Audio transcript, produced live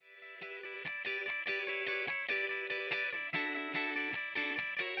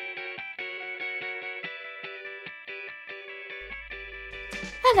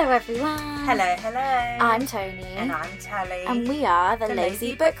Hello everyone. Hello, hello. I'm Tony. And I'm Tally. And we are the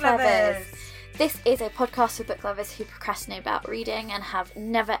Lazy Book Lovers. This is a podcast for book lovers who procrastinate about reading and have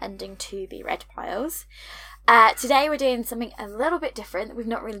never-ending to-be-read piles. Today we're doing something a little bit different that we've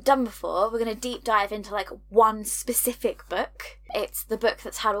not really done before. We're going to deep dive into one specific book. It's the book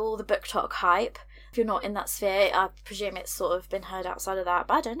that's had all the book talk hype. If you're not in that sphere, I presume it's sort of been heard outside of that,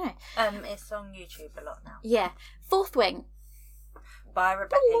 but I don't know. It's on YouTube a lot now. Yeah. Fourth Wing. By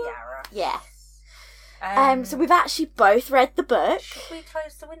Rebecca Yarra. Yeah. So we've actually both read the book. Should we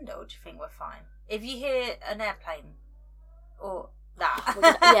close the window, or do you think we're fine? If you hear an airplane or that.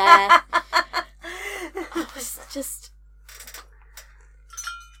 Yeah. It's just...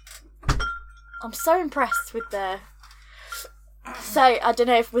 I'm so impressed with the... So, I don't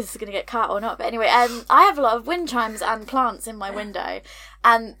know if this is going to get cut or not, but anyway, I have a lot of wind chimes and plants in my window,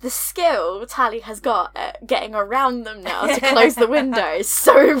 and the skill Tally has got at getting around them now to close the window is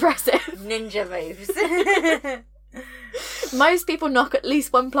so impressive. Ninja moves. Most people knock at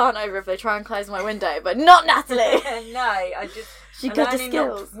least one plant over if they try and close my window, but not Natalie. No, She got the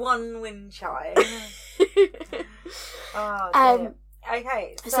skills. Knocked one wind chime. Oh, dear.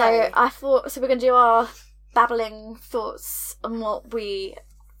 Okay, so I thought, we're going to do our babbling thoughts on what we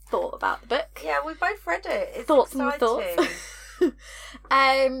thought about the book. Yeah, we both read it. It's thoughts exciting.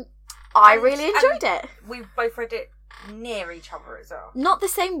 and thoughts. I really enjoyed it. We both read it near each other as well. Not the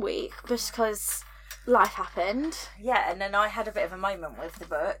same week, just because life happened. Yeah, and then I had a bit of a moment with the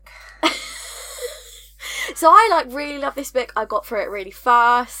book. So I really love this book. I got through it really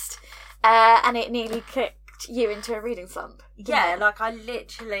fast, and it nearly kicked you into a reading slump. Yeah, I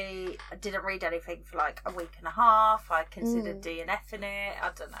literally didn't read anything for a week and a half. I considered DNFing it. I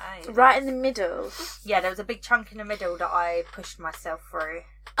don't know. Right in the middle. Yeah, there was a big chunk in the middle that I pushed myself through.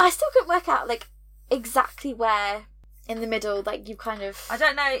 I still couldn't work out exactly where in the middle you kind of... I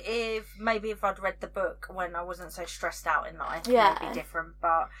don't know if I'd read the book when I wasn't so stressed out in life. Yeah. It would be different,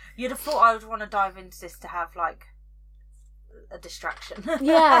 but you'd have thought I would want to dive into this to have a distraction.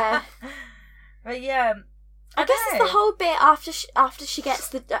 Yeah. But yeah, I guess it's the whole bit after she gets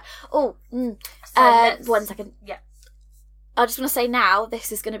the... one second. Yeah. I just want to say now, this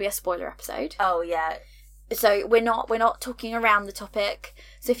is going to be a spoiler episode. Oh, yeah. So we're not talking around the topic.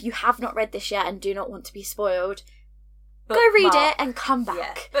 So if you have not read this yet and do not want to be spoiled, go read it and come back.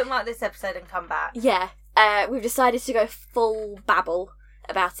 Yeah, bookmark this episode and come back. Yeah. We've decided to go full babble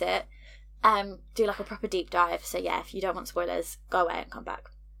about it. Do a proper deep dive. So yeah, if you don't want spoilers, go away and come back.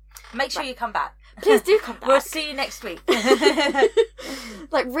 Make sure you come back. Please do come back. We'll see you next week. Read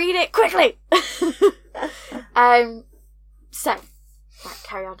it quickly. So, right,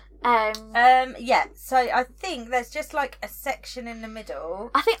 carry on. Yeah. So I think there's just a section in the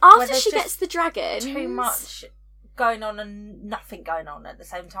middle. I think after she gets the dragon, too much going on and nothing going on at the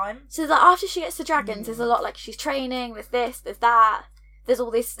same time. So after she gets the dragons, there's a lot she's training. There's this. There's that. There's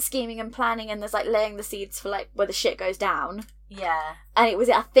all this scheming and planning, and there's laying the seeds for where the shit goes down. Yeah.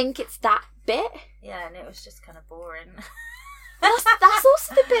 And I think it's that bit. Yeah, and it was just kind of boring. That's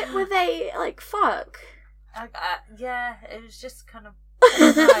also the bit where they fuck. Yeah, it was just kind of...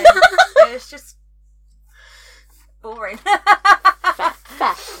 it was just boring. Fair.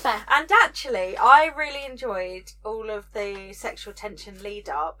 And actually, I really enjoyed all of the sexual tension lead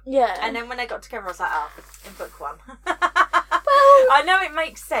up. Yeah. And then when they got together, I was like, in book one. Well, I know it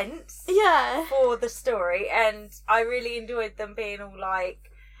makes sense. Yeah. For the story, and I really enjoyed them being all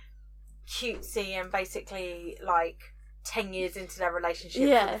cutesy and basically 10 years into their relationship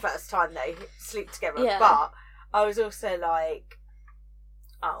for the first time they sleep together. Yeah. But I was also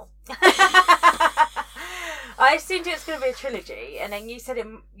oh. I assumed it was going to be a trilogy, and then you said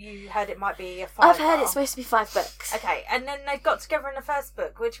you heard it might be a 5. I've heard it's supposed to be 5 books. Okay, and then they got together in the first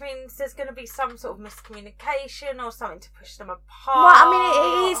book, which means there's going to be some sort of miscommunication or something to push them apart. Well, I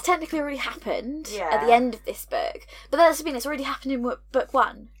mean, it is technically already happened at the end of this book, but that's the thing, it's already happened in book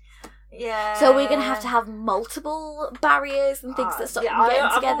 1. Yeah. So we're going to have multiple barriers and things that stop them getting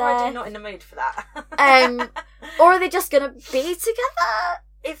together. I'm already not in the mood for that. Or are they just going to be together?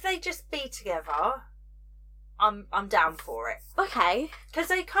 If they just be together, I'm down for it. Okay. Because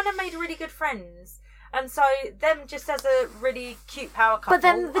they kind of made really good friends. And so them just as a really cute power couple, but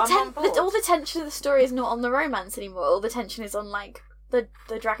then all the tension of the story is not on the romance anymore. All the tension is on the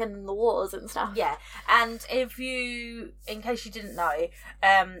dragon and the wars and stuff. Yeah. And if you, in case you didn't know,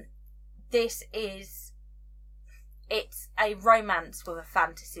 it's a romance with a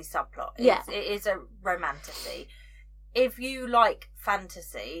fantasy subplot. Yeah. It is a romantasy. If you like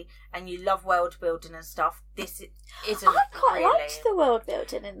fantasy and you love world building and stuff, this isn't. I quite really liked the world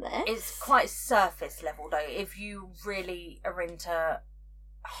building in there. It's quite surface level though. If you really are into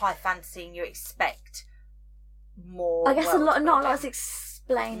high fantasy and you expect more. I guess not a world lot building. is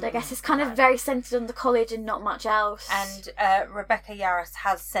explained. I guess it's kind of very centred on the college and not much else. And Rebecca Yarros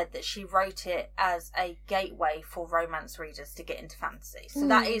has said that she wrote it as a gateway for romance readers to get into fantasy. So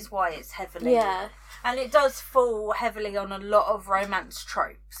that is why it's heavily... Yeah. And it does fall heavily on a lot of romance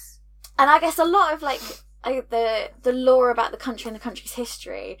tropes. And I guess a lot of, like, the lore about the country and the country's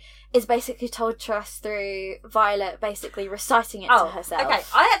history is basically told to us through Violet basically reciting it to herself. Okay,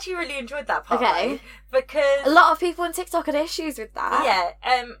 I actually really enjoyed that part. Okay. Because... a lot of people on TikTok had issues with that.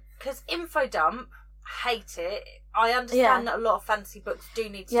 Yeah, because Infodump hate it. I understand that a lot of fantasy books do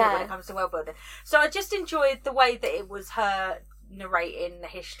need to do it when it comes to world building. So I just enjoyed the way that it was her narrating the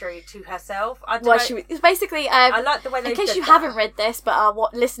history to herself. It's basically I like the way they in case did you that. haven't read this but are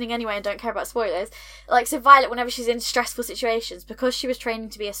listening anyway and don't care about spoilers, like, so Violet, whenever she's in stressful situations, because she was training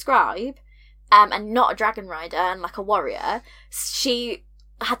to be a scribe and not a dragon rider and like a warrior, she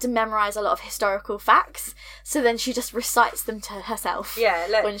had to memorise a lot of historical facts, so then she just recites them to herself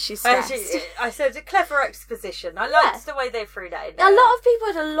when she's stressed. I said a clever exposition. I liked the way they threw that in there. A lot of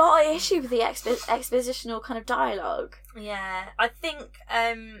people had a lot of issue with the expositional kind of dialogue. Yeah, I think,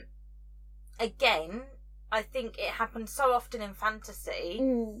 again, I think it happens so often in fantasy,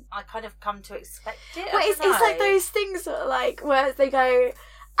 I kind of come to expect it. Well, it's like those things that are like, where they go,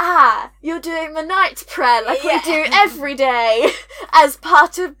 you're doing the night prayer like we do every day as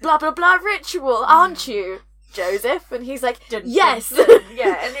part of blah blah blah ritual, aren't you, Joseph? And he's like, yes.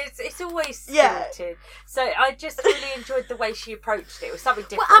 Yeah, and it's always stilted. So I just really enjoyed the way she approached it. It was something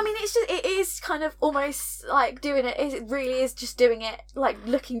different. Well, I mean, it is kind of almost like doing it. It really is just doing it, like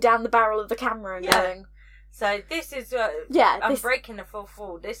looking down the barrel of the camera and going. So this is I'm breaking the fourth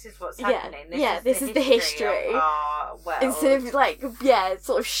wall. This is what's happening. This is the history of our world. Instead of like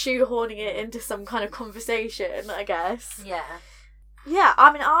sort of shoehorning it into some kind of conversation, I guess. Yeah. Yeah,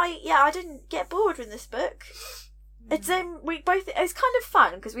 I mean, I didn't get bored with this book. It's it's kind of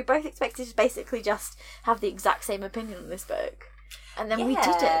fun because we both expected to basically just have the exact same opinion on this book, and then we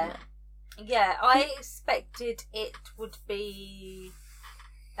didn't. Yeah, I expected it would be.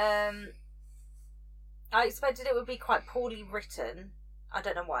 I expected it would be quite poorly written. I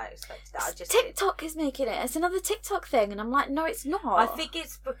don't know why I expected that. TikTok is making it. It's another TikTok thing, and I'm like, no, it's not. I think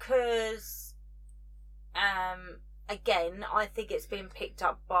it's because, again, I think it's been picked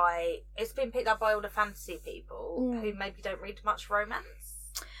up by all the fantasy people who maybe don't read much romance.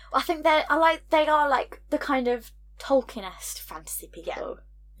 I think they are like the kind of Tolkien-esque fantasy people.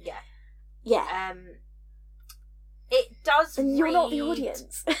 Yeah. It does. And you're not the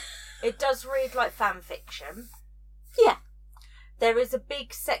audience. It does read like fan fiction. Yeah. There is a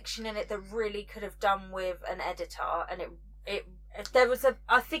big section in it that really could have done with an editor, and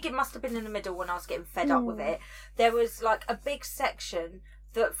I think it must have been in the middle when I was getting fed up with it. There was like a big section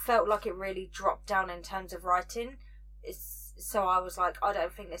that felt like it really dropped down in terms of writing. So I was like, I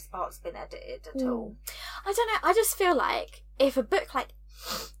don't think this part's been edited at all. I don't know. I just feel like if a book like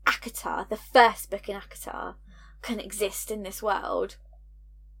ACOTAR, the first book in ACOTAR, can exist in this world,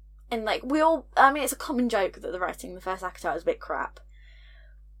 and like it's a common joke that the writing in the first ACOTAR is a bit crap,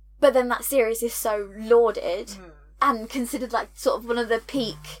 but then that series is so lauded and considered like sort of one of the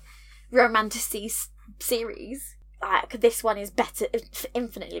peak romantasy series. Like, this one is better,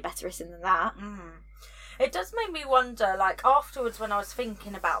 infinitely better written than that. It does make me wonder, like, afterwards when I was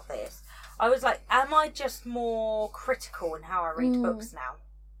thinking about this, I was like, am I just more critical in how I read books now?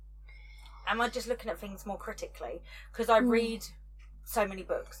 Am I just looking at things more critically? Because I read so many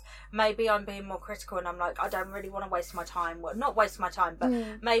books. Maybe I'm being more critical and I'm like, I don't really want to waste my time. Well, not waste my time, but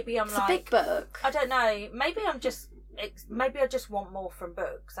maybe I'm it's a big book. I don't know. Maybe I just want more from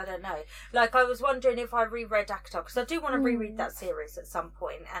books. I don't know. Like, I was wondering if I reread ACOTAR, because I do want to reread that series at some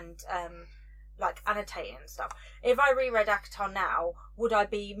point and like annotate it and stuff. If I reread ACOTAR now, would I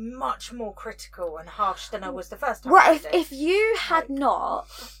be much more critical and harsh than I was the first time? Well, if you had not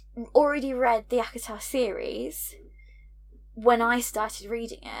already read the ACOTAR series when I started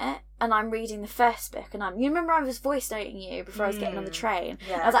reading it, and I'm reading the first book, and you remember I was voice noting you before I was getting on the train.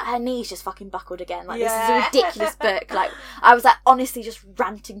 I was like, her knees just fucking buckled again. Like, this is a ridiculous book. Like, I was like honestly just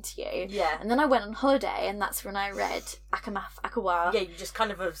ranting to you. Yeah. And then I went on holiday, and that's when I read Akawa. Yeah, you just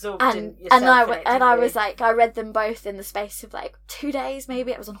kind of absorbed and yourself. I was like, I read them both in the space of like 2 days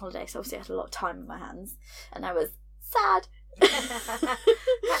maybe. I was on holiday, so obviously I had a lot of time in my hands, and I was sad.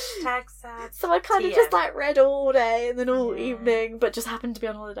 Hashtag sad. So I kind of just like read all day and then all evening, but just happened to be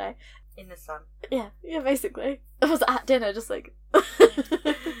on holiday in the sun. Yeah, basically. I was at dinner, just like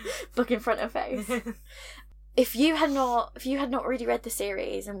book in front of face. If you had not really read the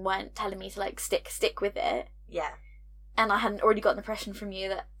series and weren't telling me to like stick with it, and I hadn't already got an impression from you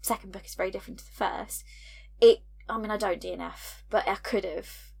that second book is very different to the first, I mean, I don't DNF, but I could have.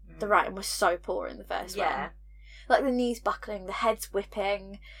 The writing was so poor in the first one. Like the knees buckling, the heads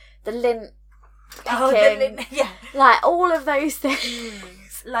whipping, the lint kicking, like all of those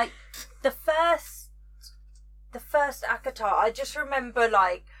things. Like the first ACOTAR, I just remember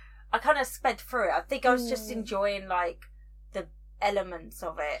like I kind of sped through it. I think I was just enjoying like the elements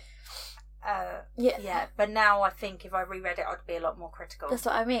of it. But now I think if I reread it, I'd be a lot more critical. That's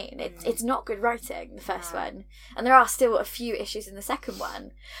what I mean. It's not good writing, the first one, and there are still a few issues in the second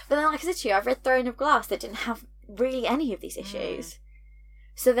one. But then, like I said to you, I've read Throne of Glass that didn't have really any of these issues.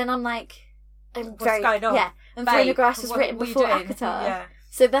 So then I'm like, what's going on? Yeah, and Throne of Glass was written before ACOTAR. Yeah.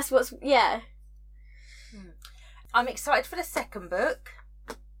 So that's what's I'm excited for the second book.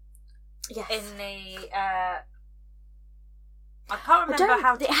 Yes. In the I can't remember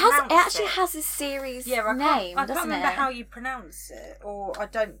how to pronounce it. It actually has a series name, I can't doesn't remember it? how you pronounce it, or I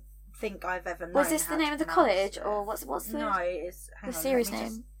don't think I've ever known. Was this the name of the college, or what's the no? It's the series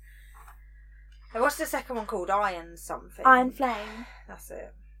name? What's the second one called? Iron something. Iron Flame. That's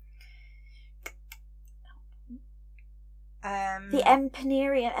it. The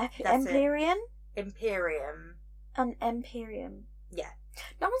Empyrean. Imperium. An Imperium. Yeah.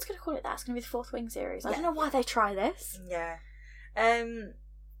 No one's going to call it that. It's going to be the Fourth Wing series. I don't know why they try this. Yeah. So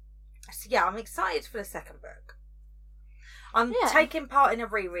yeah, I'm excited for the second book. I'm taking part in a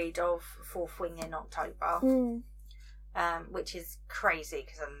reread of Fourth Wing in October, which is crazy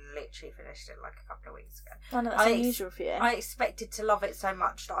because I literally finished it like a couple of weeks ago. I know, that's unusual for you. I expected to love it so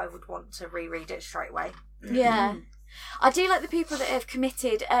much that I would want to reread it straight away. Yeah. I do like the people that have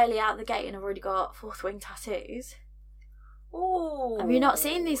committed early out the gate and have already got Fourth Wing tattoos. Ooh, have you not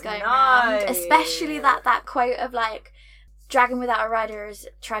seen these going around? Especially that quote of like, dragon without a rider is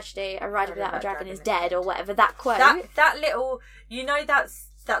tragedy, a rider without a dragon is dead, or whatever, that quote. That little,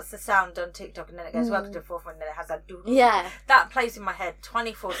 that's the sound on TikTok, and then it goes welcome to Fourth Wing, and then it has that doo. Yeah. That plays in my head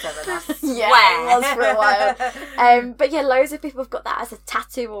 24/7, I swear. Yeah, it was for a while. But yeah, loads of people have got that as a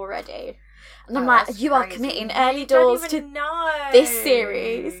tattoo already. And I'm like, you are committing early doors to this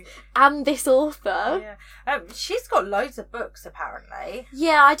series and this author. Yeah. She's got loads of books, apparently.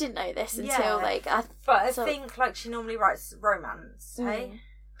 Yeah, I didn't know this until I think like she normally writes romance, hey?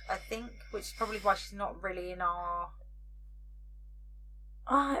 I think, which is probably why she's not really in our.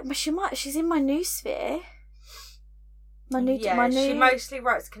 But she's in my new sphere. She mostly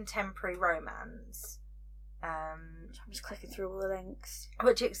writes contemporary romance. I'm just clicking through all the links.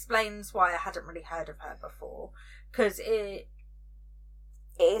 Which explains why I hadn't really heard of her before. Because it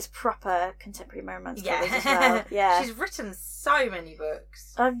is proper contemporary romance covers as well. Yeah. She's written so many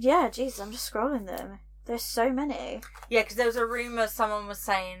books. Yeah, Jesus, I'm just scrolling them. There's so many. Yeah, because there was a rumour, someone was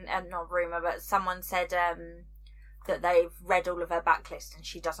saying, not rumour, but someone said that they've read all of her backlist and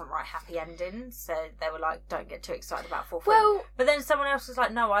she doesn't write happy endings, so they were like, don't get too excited about Fourth Wing. But then someone else was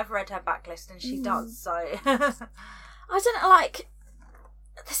like, no, I've read her backlist and she does, so. I don't know, like,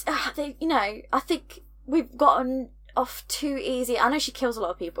 this, I think we've gotten off too easy. I know she kills a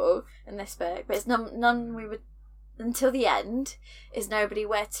lot of people in this book, but it's none we would, until the end, is nobody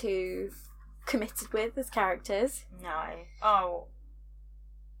we're too committed with as characters. No. Oh,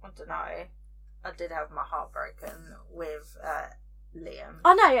 I don't know. I did have my heart broken with Liam.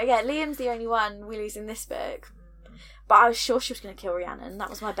 Oh no, yeah, Liam's the only one we lose in this book. But I was sure she was going to kill Rhiannon. That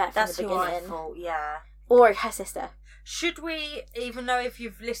was my bet from the beginning. That's who I thought, yeah. Or her sister. Should we, even though if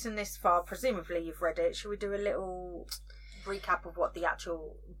you've listened this far, presumably you've read it, should we do a little recap of what the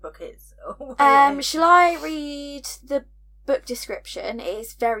actual book is? Shall I read the book description? It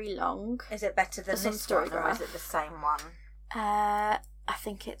is very long. Is it better than this one, or is it the same one? I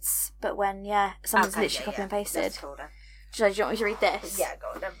think it's, but when, someone's literally copy and pasted. That's cool then. Do you want me to read this? Yeah, go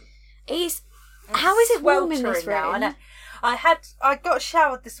on then. How is it warm in this room? Now, I know. I got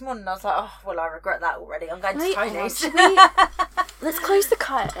showered this morning and I was like, oh, well, I regret that already. I'm going to Tony's. Let's close the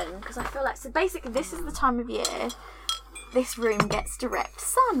curtain, because I feel like, so basically this is the time of year this room gets direct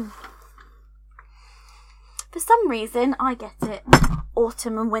sun. For some reason, I get it.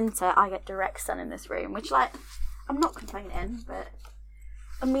 Autumn and winter, I get direct sun in this room, which, like, I'm not complaining, but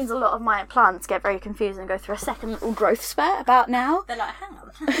it means a lot of my plants get very confused and go through a second little growth spurt about now. They're like, hang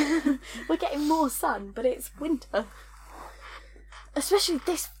on. We're getting more sun, but it's winter. Especially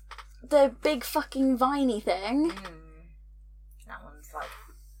the big fucking viney thing. That one's, like,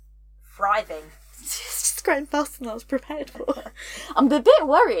 thriving. It's just growing faster than I was prepared for. I'm a bit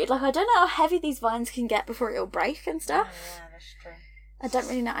worried. Like, I don't know how heavy these vines can get before it'll break and stuff. Oh, yeah, that's true. I don't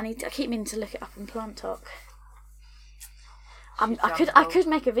really know. I keep meaning to look it up on Plant Talk. I could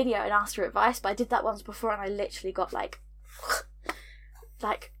make a video and ask for advice, but I did that once before and I literally got like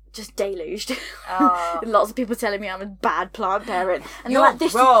just deluged. Lots of people telling me I'm a bad plant parent, and You're they're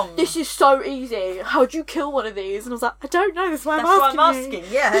like, wrong. This is so easy. How'd you kill one of these? And I was like, I don't know. That's why I'm asking.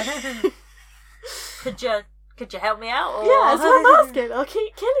 Yeah. Could you help me out? Or? Yeah, that's what I'm asking. I'll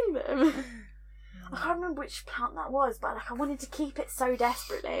keep killing them. I can't remember which plant that was, but like I wanted to keep it so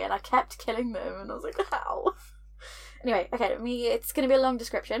desperately, and I kept killing them, and I was like, how? Anyway, okay, it's going to be a long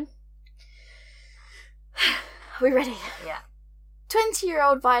description. Are we ready? Yeah.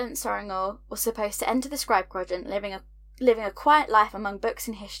 20-year-old Violet Sorringal was supposed to enter the scribe quadrant, living a quiet life among books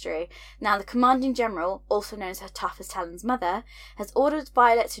and history. Now the commanding general, also known as her tough as Talon's mother, has ordered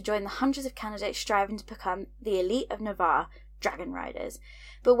Violet to join the hundreds of candidates striving to become the elite of Navarre, dragon riders.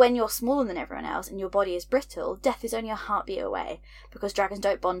 But when you're smaller than everyone else and your body is brittle, death is only a heartbeat away, because dragons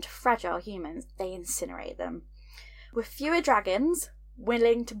don't bond to fragile humans, they incinerate them. With fewer dragons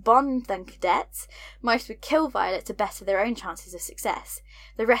willing to bond than cadets, most would kill Violet to better their own chances of success.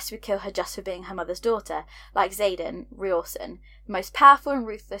 The rest would kill her just for being her mother's daughter, like Xaden Riorson, the most powerful and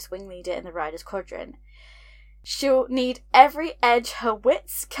ruthless wing leader in the Riders' Quadrant. She'll need every edge her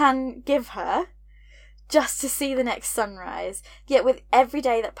wits can give her just to see the next sunrise. Yet with every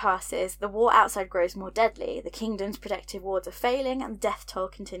day that passes, the war outside grows more deadly, the kingdom's protective wards are failing, and the death toll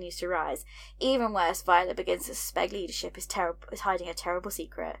continues to rise. Even worse, Violet begins to suspect leadership is hiding a terrible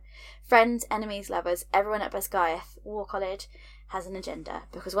secret. Friends, enemies, lovers, everyone at Basgiath War College has an agenda,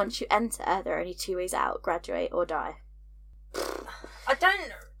 because once you enter, there are only two ways out: graduate or die. I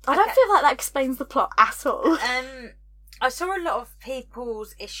don't feel like that explains the plot at all. I saw a lot of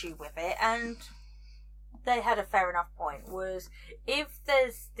people's issue with it, and they had a fair enough point, was if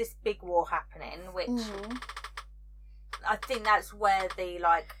there's this big war happening, which I think that's where the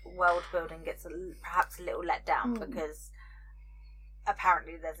world building gets perhaps a little let down, because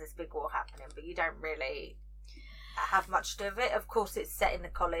apparently there's this big war happening, but you don't really have much to do with it. Of course it's set in the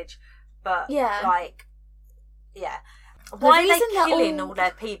college, but why are they killing all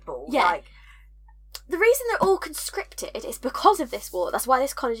their people? The reason they're all conscripted is because of this war. That's why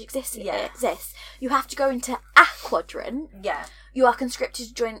this college exists. You have to go into a quadrant. Yeah. You are conscripted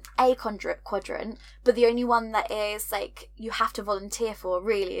to join a quadrant, but the only one that is, you have to volunteer for,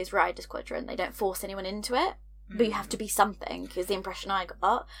 really, is Riders' Quadrant. They don't force anyone into it, but you have to be something, is the impression I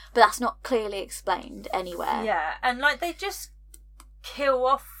got. But that's not clearly explained anywhere. Yeah, and, they just kill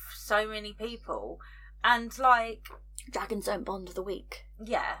off so many people, and, Dragons don't bond with the weak.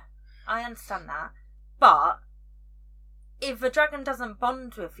 Yeah, I understand that. But if a dragon doesn't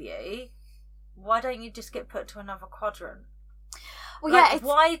bond with you, why don't you just get put to another quadrant? Well,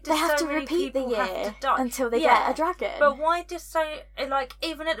 why do they have so to many repeat the people year have to die until they get a dragon. But why does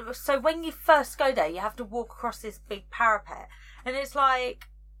even so when you first go there, you have to walk across this big parapet, and it's why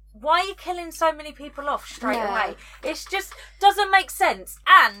are you killing so many people off straight away? It just doesn't make sense.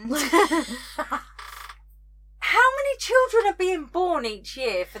 And how many children are being born each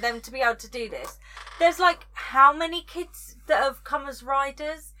year for them to be able to do this? There's how many kids that have come as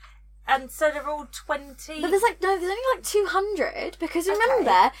riders? And so they're all 20. But there's only 200, because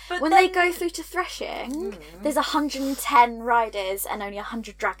remember, when they go through to threshing, there's 110 riders and only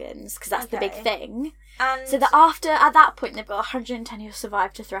 100 dragons, because that's the big thing. And so at that point, they've got 110 who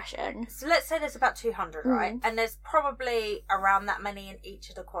survive to threshing. So let's say there's about 200, right? And there's probably around that many in each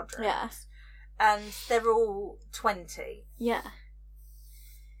of the quadrants. Yeah. And they're all 20. Yeah.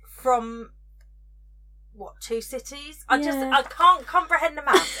 From, 2 cities? I can't comprehend the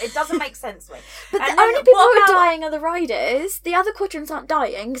maths. It doesn't make sense to me. But the only people who are dying are the riders. The other quadrants aren't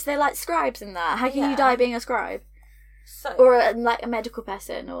dying, because they're like scribes in that. How can you die being a scribe? Or a medical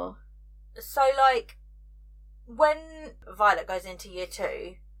person, or... So, when Violet goes into year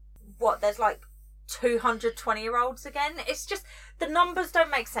 2, there's 220-year-olds again? It's just, the numbers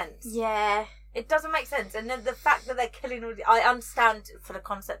don't make sense. Yeah. It doesn't make sense. And then the fact that they're killing all I understand for the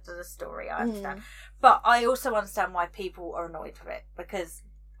concept of the story, I understand. But I also understand why people are annoyed with it, because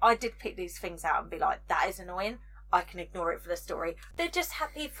I did pick these things out and be like, that is annoying. I can ignore it for the story. They're just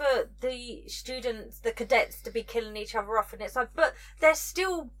happy for the students, the cadets, to be killing each other off. And it's but they're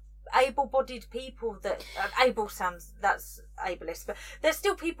still able-bodied people that that's ableist, but there's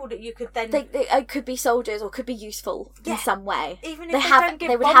still people that you could then they could be soldiers or could be useful in some way. Even if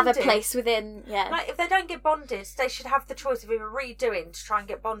they would have a place within. If they don't get bonded, they should have the choice of either redoing to try and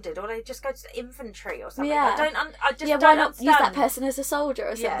get bonded, or they just go to the infantry or something. I just don't why not understand. use that person as a soldier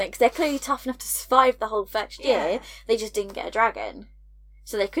or something? Because they're clearly tough enough to survive the whole first year. They just didn't get a dragon,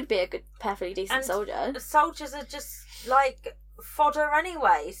 so they could be a good, perfectly decent soldier. Soldiers are just fodder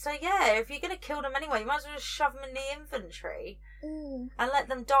anyway, so if you're going to kill them anyway, you might as well just shove them in the infantry. and let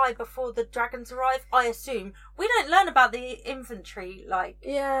them die before the dragons arrive. I assume we don't learn about the infantry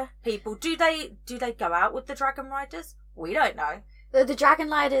people. Do they go out with the dragon riders? We don't know. The dragon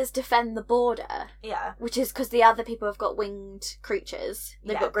riders defend the border. Yeah, which is because the other people have got winged creatures.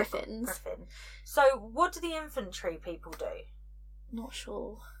 They've got griffins. So what do the infantry people do? Not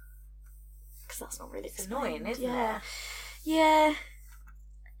sure. Because that's not really it's annoying, isn't it? Yeah.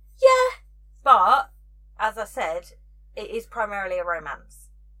 But as I said, it is primarily a romance.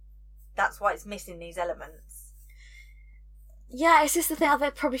 That's why it's missing these elements. Yeah, it's just the thing.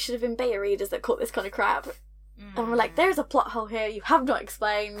 There probably should have been beta readers that caught this kind of crap. And we're like, there's a plot hole here you have not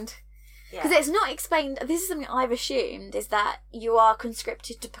explained. Because it's not explained. This is something I've assumed, is that you are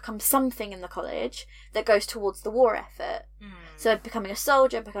conscripted to become something in the college that goes towards the war effort. So becoming a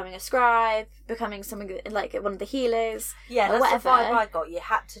soldier, becoming a scribe, becoming something like one of the healers. Yeah, or that's whatever. the vibe I got. You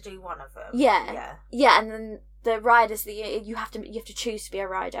had to do one of them. Yeah, and then the riders, you have to choose to be a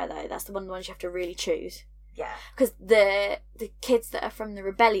rider though. That's one of the ones you have to really choose. Yeah. Because the kids that are from the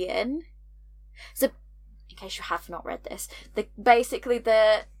rebellion. So, in case you have not read this, basically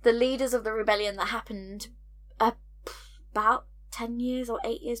the leaders of the rebellion that happened about 10 years or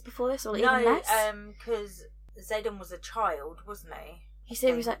 8 years before this, or even less. Because Zayden was a child, wasn't he? He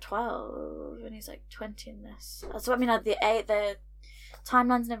said he was like 12 and he's like 20 in this. So I mean, like the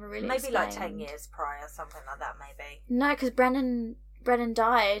timeline's never really maybe explained. like 10 years prior, something like that. Maybe no, because Brennan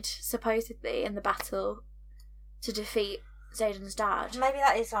died supposedly in the battle to defeat Zayden's dad. Maybe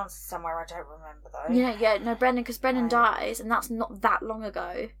that is answered somewhere. I don't remember though. No, Brennan, because Brennan dies, and that's not that long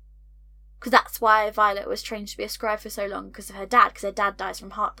ago. Because that's why Violet was trained to be a scribe for so long, because of her dad. Because her dad dies from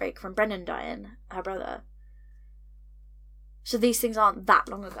heartbreak from Brennan dying, her brother. So these things aren't that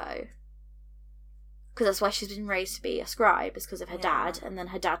long ago. Because that's why she's been raised to be a scribe, is because of her dad, and then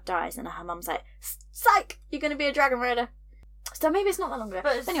her dad dies, and her mum's like, "Psych, you're going to be a dragon rider." So maybe it's not that long ago.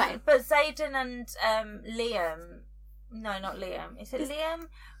 But anyway, but Zayden and Liam. No, not Liam. Is it Liam?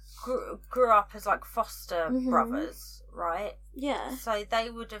 Grew up as like foster brothers, right? Yeah. So they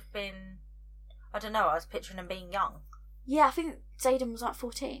would have been. I don't know. I was picturing them being young. Yeah, I think Zayden was like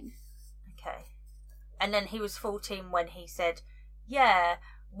 14. Okay. And then he was 14 when he said, "Yeah,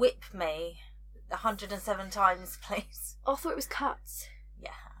 whip me 107 times, please." Oh, I thought it was cuts.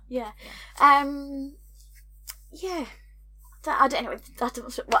 Yeah. Yeah. Yeah. Anyway,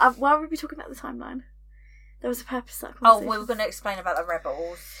 why were we talking about the timeline? There was a purpose to that conversation. Oh, we were going to explain about the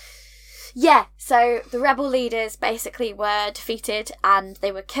rebels. Yeah, so the rebel leaders basically were defeated and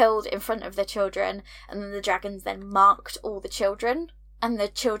they were killed in front of their children, and then the dragons then marked all the children, and the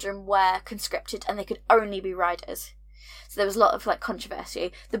children were conscripted and they could only be riders. So there was a lot of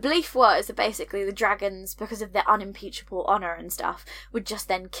controversy. The belief was that basically the dragons, because of their unimpeachable honour and stuff, would just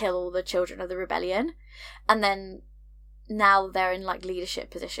then kill all the children of the rebellion, and then now they're in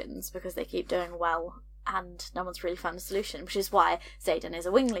leadership positions because they keep doing well. And no one's really found a solution, which is why Zayden is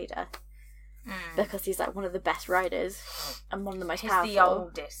a wing leader. Because he's one of the best riders and one of the most powerful. He's the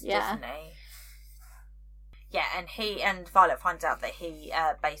oldest, isn't he? Yeah, and Violet finds out that he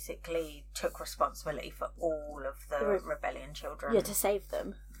basically took responsibility for all of the rebellion children. Yeah, to save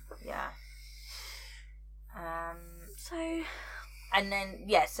them. Yeah. So. And then,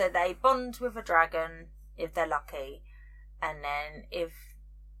 so they bond with a dragon if they're lucky, and then if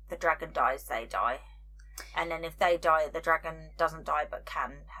the dragon dies, they die. And then if they die, the dragon doesn't die but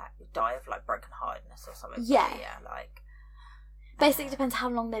can die of broken heartedness or something. Yeah. Basically depends how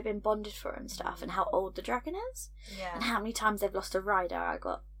long they've been bonded for and stuff, and how old the dragon is. Yeah. And how many times they've lost a rider, I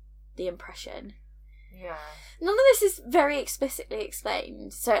got the impression. Yeah. None of this is very explicitly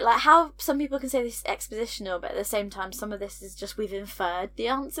explained. So, how some people can say this is expositional, but at the same time, some of this is just we've inferred the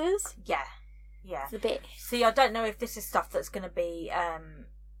answers. Yeah. Yeah. It's a bit. See, I don't know if this is stuff that's going to be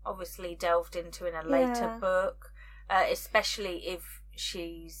obviously delved into in a later book, especially if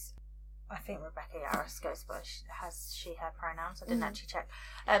she's. I think Rebecca Yarros goes by. Has she her pronouns? I didn't actually check.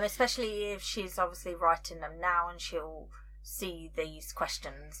 Especially if she's obviously writing them now and she'll see these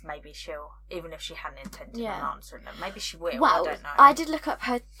questions. Maybe she'll, even if she hadn't intended on answering them, maybe she will. Well, I don't know. I did look up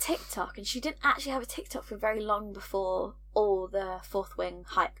her TikTok, and she didn't actually have a TikTok for very long before all the Fourth Wing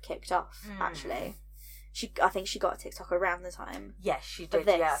hype kicked off. Actually, I think she got a TikTok around the time. Yes, she did.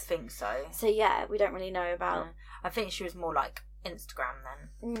 Yeah, I think so. So yeah, we don't really know about. I think she was more like Instagram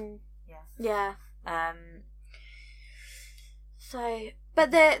then. Yeah. So,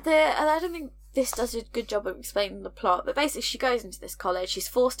 but I don't think this does a good job of explaining the plot. But basically, she goes into this college. She's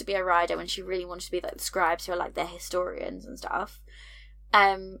forced to be a rider when she really wanted to be the scribes who are their historians and stuff.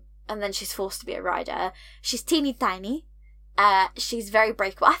 And then she's forced to be a rider. She's teeny tiny. She's very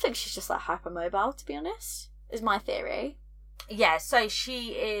breakable. I think she's just hypermobile, to be honest. Is my theory. Yeah, so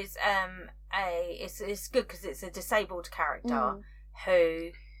she is it's good because it's a disabled character who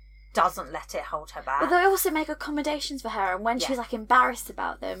doesn't let it hold her back. But they also make accommodations for her, and when she's like embarrassed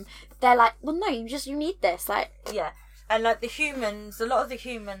about them, they're like, well, no, you need this, like. Yeah. And like a lot of the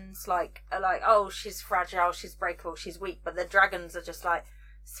humans like are like, oh, she's fragile, she's breakable, she's weak, but the dragons are just like,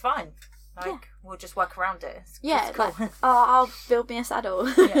 it's fine. Like, we'll just work around it. It's cool. Like, oh, I'll build me a saddle.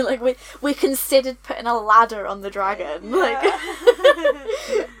 Yeah. Like, we considered putting a ladder on the dragon. Yeah.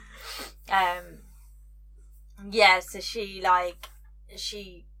 Like, so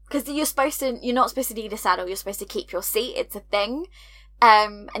she because you're not supposed to need a saddle. You're supposed to keep your seat. It's a thing.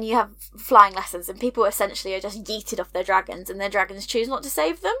 And you have flying lessons, and people essentially are just yeeted off their dragons, and their dragons choose not to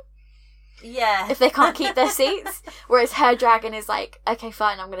save them. Yeah. If they can't keep their seats. Whereas her dragon is like, okay,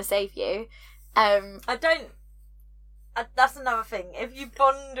 fine, I'm going to save you. That's another thing. If you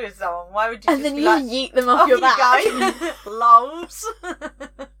bond with someone, why would you and then you yeet them off your back? Lols.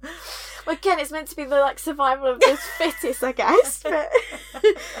 Well, again, it's meant to be the like survival of the fittest, I guess. But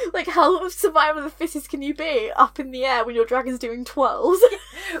like, how survival of the fittest can you be up in the air when your dragon's doing twirls?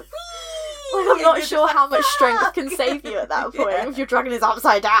 Like, I'm not sure how much strength can save you at that point if your dragon is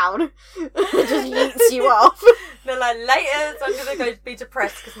upside down. It just yeets you off. They're like, later, so I'm going to go be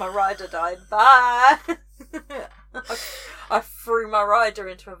depressed because my rider died. Bye. I threw my rider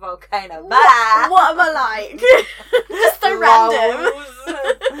into a volcano. Bye. What am I like? Just so random.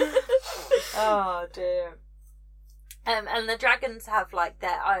 Oh, dear. And the dragons have, like,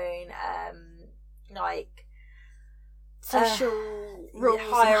 their own, like... social rules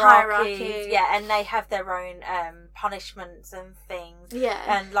hierarchies, yeah, and they have their own punishments and things, yeah,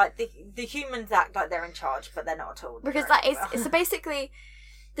 and like the humans act like they're in charge, but they're not at all. Because that is so basically,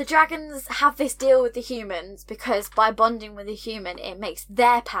 the dragons have this deal with the humans because by bonding with a human, it makes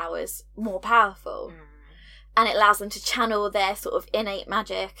their powers more powerful, and it allows them to channel their sort of innate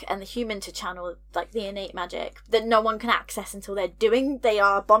magic, and the human to channel like the innate magic that no one can access until they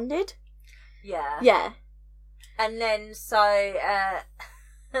are bonded. Yeah. And then, so,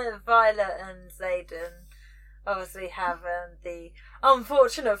 Violet and Xaden obviously have the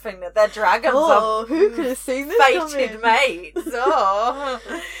unfortunate thing that their dragons are who could have seen this fated mates. Oh.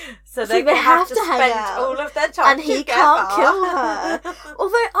 So they have to spend all of their time and he can't kill her.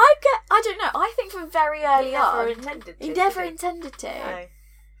 Although, I don't know, I think from very early on, he never intended to. No.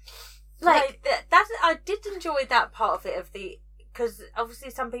 Like, I did enjoy that part of it, because obviously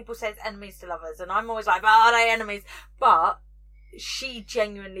some people say it's enemies to lovers, and I'm always like, are they enemies? But she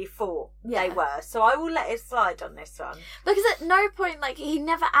genuinely thought they were, so I will let it slide on this one. Because at no point, like,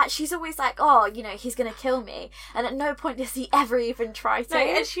 she's always like, oh, he's going to kill me, and at no point does he ever even try to. No,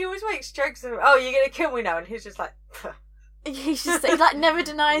 and she always makes jokes of, oh, you're going to kill me now, and he's just like... He's just, he like never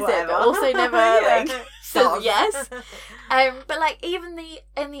denies it, but also never like says yes. But like even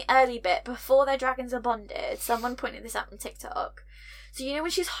in the early bit before their dragons are bonded, someone pointed this out on TikTok. So when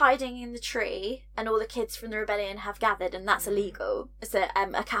she's hiding in the tree and all the kids from the rebellion have gathered, and that's illegal. It's a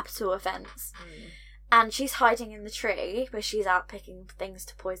capital offence. And she's hiding in the tree, but she's out picking things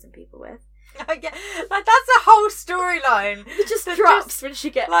to poison people with. Like that's a whole storyline. It just drops when she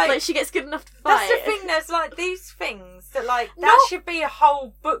gets she gets good enough to fight. That's the thing. There's like these things that that should be a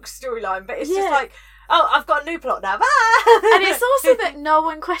whole book storyline, but it's just like, oh, I've got a new plot now. And it's also that no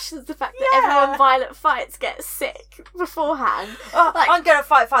one questions the fact that everyone Violet fights gets sick beforehand. Oh, I'm going to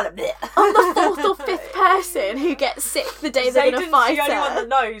fight Violet. I'm the fourth or fifth person who gets sick the day they're going to fight her. Zayden's the only one that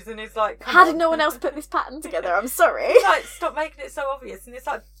knows, and it's like, how did no one else put this pattern together? I'm sorry. Like, stop making it so obvious. And it's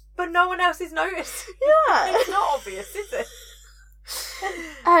like, but no one else has noticed. Yeah. It's not obvious, is it?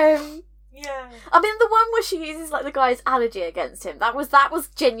 Yeah. I mean, the one where she uses like the guy's allergy against him, that was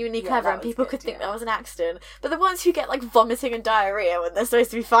genuinely clever, and people could think that was an accident. But the ones who get like vomiting and diarrhea when they're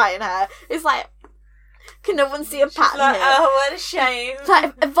supposed to be fighting her, it's like, can no one see a pattern like, here? oh, what a shame. It's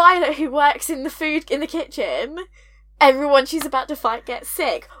like a Violet who works in the kitchen, everyone she's about to fight gets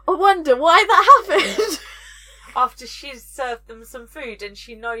sick. I wonder why that happened. After she's served them some food and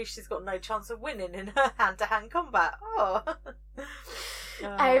she knows she's got no chance of winning in her hand-to-hand combat. Oh.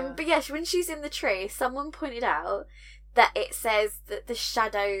 But yeah, when she's in the tree, someone pointed out that it says that the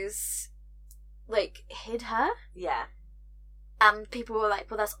shadows, like, hid her. Yeah. And people were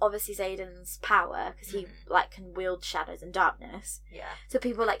like, well, that's obviously Xaden's power, because he, like, can wield shadows and darkness. Yeah. So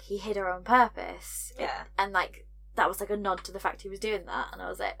people were like, he hid her on purpose. Yeah. And, like, that was, like, a nod to the fact he was doing that. And I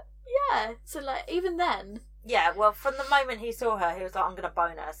was like, yeah. So, like, even then... Yeah, well, from the moment he saw her, he was like, I'm going to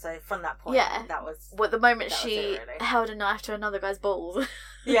bone her. So from that point, that was... Well, the moment she held a knife to another guy's balls.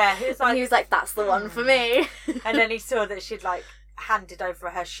 Yeah, he was like... that's the one for me. And then he saw that she'd, like, handed over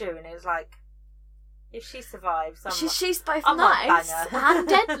her shoe, and he was like, If she survives, she's both I might nice bang and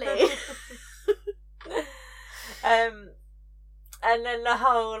deadly. And then the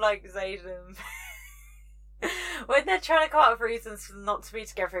whole, like, Zayden... when they're trying to come up with reasons not to be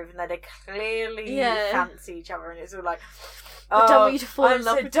together, even though they clearly fancy each other, and it's all like, I don't want you to fall in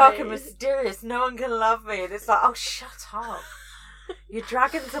love I'm so with dark me. and mysterious, no one can love me. And it's like, oh, shut up. Your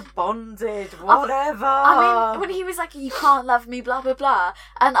dragons are bonded, whatever. I mean, when he was like, you can't love me, blah, blah, blah.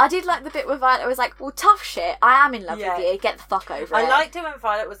 And I did like the bit where Violet was like, well, tough shit, I am in love with you, get the fuck over it. I liked it when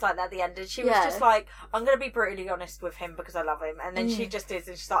Violet was like that at the end, and she was just like, I'm going to be brutally honest with him because I love him. And then she just is,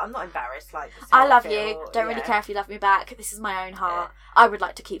 and she's like, I'm not embarrassed. Like, I love you, don't really care if you love me back, this is my own heart, I would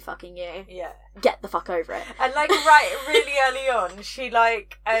like to keep fucking you. Yeah. Get the fuck over it. And like, really early on, she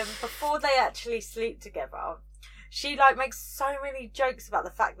like, before they actually sleep together, she, like, makes so many jokes about the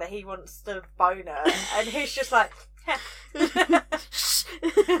fact that he wants to bone her. And he's just like,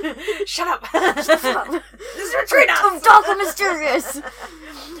 shut up. This is retreat us. I'm dark and mysterious.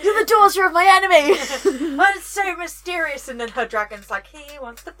 You're the daughter of my enemy. I'm so mysterious. And then her dragon's like, he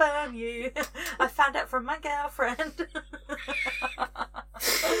wants to burn you. I found out from my girlfriend.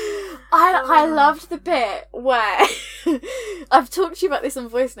 I loved the bit where I've talked to you about this on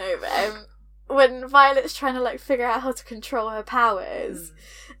voice note, when Violet's trying to, like, figure out how to control her powers,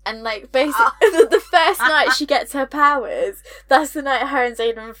 and, like, basically, the first night she gets her powers, that's the night her and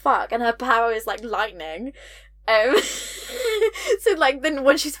Zayden fuck, and her power is, like, lightning. So, like, then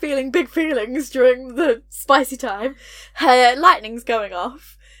when she's feeling big feelings during the spicy time, her lightning's going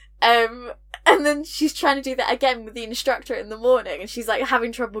off. And then she's trying to do that again with the instructor in the morning, and she's, like,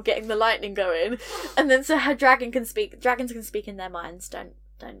 having trouble getting the lightning going. And then so her dragons can speak in their minds, don't,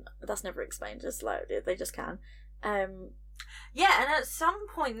 that's never explained, just like, they just can. Yeah, and at some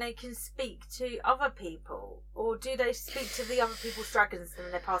point they can speak to other people, or do they speak to the other people's dragons and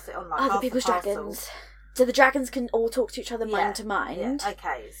then they pass it on, like, other people's dragons. So the dragons can all talk to each other mind to mind. Yeah.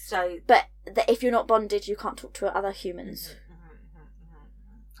 Okay, so... But if you're not bonded, you can't talk to other humans.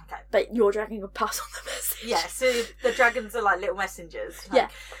 Okay. But your dragon will pass on the message. Yeah, so the dragons are like little messengers. Like,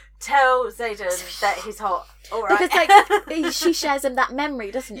 tell Zayden that he's hot. All right. Because, like, she shares him that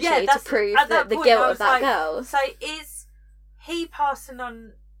memory, doesn't she? To prove the guilt of that girl. So is he passing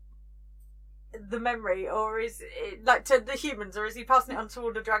on the memory, or is it, like, to the humans, or is he passing it on to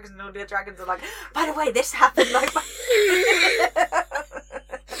all the dragons, and all the dragons are like, by the way, this happened, like...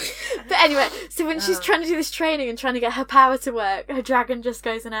 But anyway, so when she's trying to do this training and trying to get her power to work, her dragon just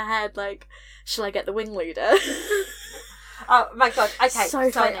goes in her head like, shall I get the wing leader? Oh my god, okay, so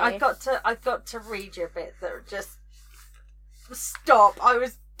funny. I've got to read you a bit that just... Stop, I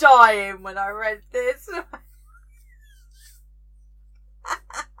was dying when I read this.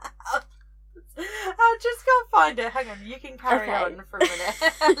 I just can't find it. Hang on, you can carry on for a minute.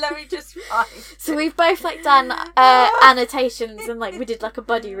 Let me just find So we've both, like, done annotations, and, like, we did, like, a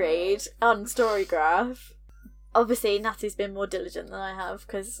buddy read on Storygraph. Obviously, Natty's been more diligent than I have,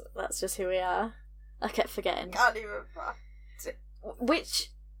 because that's just who we are. I kept forgetting. Can't even find it.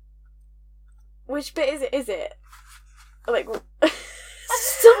 Which bit is it? Like, okay,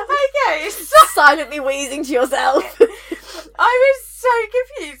 silently wheezing to yourself. I was so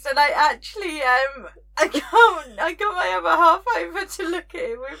confused, and I actually I got my other half over to look at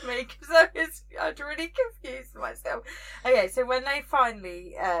it with me because I'd really confused myself. Okay, so when they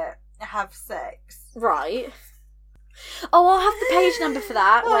finally have sex, right? Oh, I'll have the page number for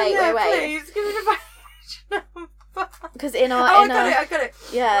that. Wait. Please give me the page number. Because I got it.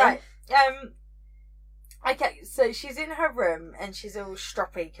 Yeah. Right. Okay, so she's in her room and she's all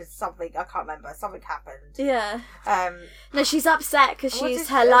stroppy because something happened. Yeah. No, she's upset because she What used is-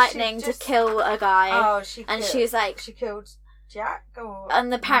 her she lightning just- to kill a guy. Oh, and she was like, she killed Jack, or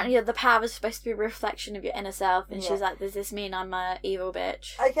and apparently the power is supposed to be a reflection of your inner self. And Yeah. she's like, does this mean I'm a evil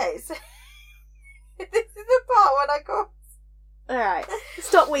bitch? okay, so this is the part when I go. All right,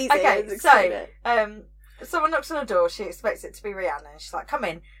 stop wheezing. Okay, and explain it. Someone knocks on the door. She expects it to be Rihanna, and she's like, "Come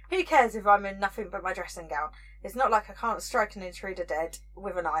in. Who cares if I'm in nothing but my dressing gown? It's not like I can't strike an intruder dead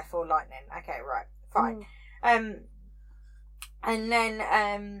with a knife or lightning." Okay, right, fine. And then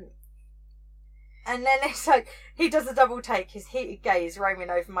it's like he does a double take, his heated gaze roaming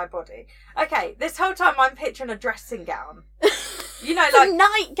over my body. Okay, this whole time I'm picturing a dressing gown. You know, like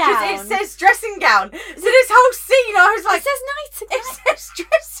nightgown. It says dressing gown. So this whole scene, I was like, It says it says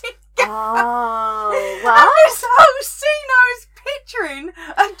dressing gown. Oh, And what? this whole scene, I was picturing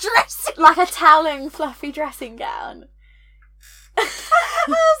a dressing. Like a toweling, fluffy dressing gown. I was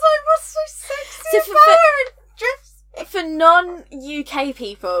like, what's so sexy So about a dressing for non-UK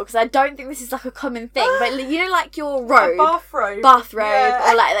people, because I don't think this is like a common thing, but you know, like your robe, bathrobe,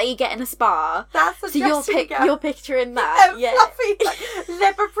 yeah. or like that you get in a spa. That's a so dressing gown. You're picturing that, yeah. Fluffy, like,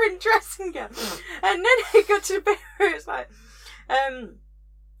 leopard print dressing gown. And then it got to the bit where it's like,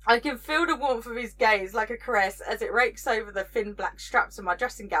 I can feel the warmth of his gaze like a caress as it rakes over the thin black straps of my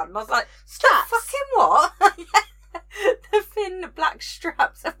dressing gown. And I was like, straps? Fucking what? The thin black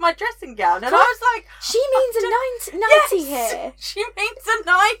straps of my dressing gown. And I was like, she means a 90 here. She means a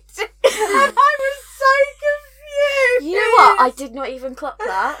 90. And I was so confused. You know what? I did not even clock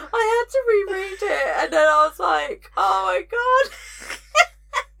that. I had to reread it. And then I was like, oh my God.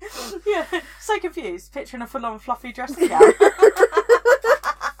 Yeah, so confused. Picturing a full-on fluffy dressing gown.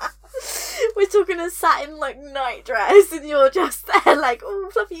 We're talking a satin like night dress, and you're just there like, oh,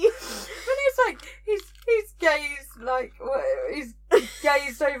 fluffy. And it's like he's gazed like he's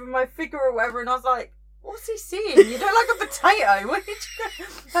gazed over my figure or whatever, and I was like, what's he seeing? You look like a potato. What did you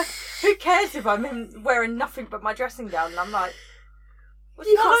like, who cares if I'm wearing nothing but my dressing gown? And I'm like, well,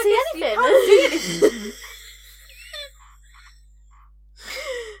 you can't see anything. You can't see anything.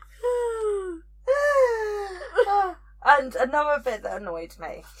 And another bit that annoyed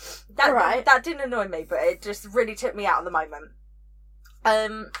me. That didn't annoy me, but it just really took me out of the moment.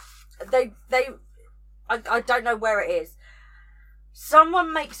 I don't know where it is.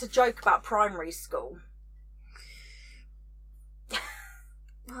 Someone makes a joke about primary school.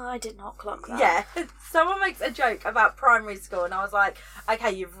 Oh, I did not clock that. Yeah, someone makes a joke about primary school, and I was like, okay,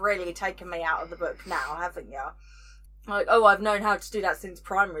 you've really taken me out of the book now, haven't you? Like, oh, I've known how to do that since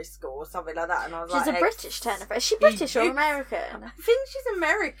primary school or something like that. And I was she's a British tenor. Is she British or American? I think she's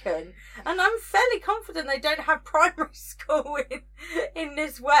American. And I'm fairly confident they don't have primary school in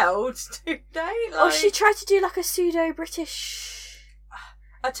this world today. Like, or she tried to do like a pseudo-British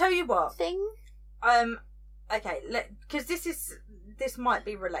I tell you what. thing. Okay, because this might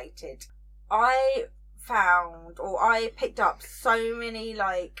be related. I picked up so many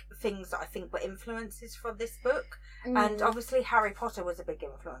like things that I think were influences for this book. And obviously Harry Potter was a big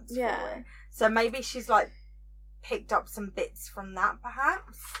influence for it. So maybe she's like picked up some bits from that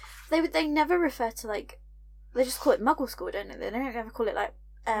perhaps. They never refer to like, they just call it Muggle School, don't they? They don't ever call it like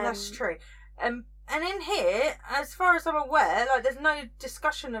That's true. And in here, as far as I'm aware, like there's no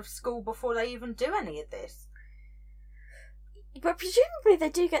discussion of school before they even do any of this. But presumably they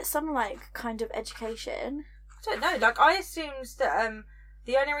do get some like kind of education. I don't know. Like I assumed that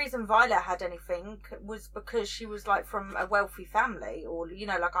the only reason Violet had anything was because she was like from a wealthy family, or you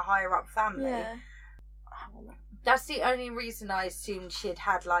know, like a higher up family. Yeah. That's the only reason I assumed she'd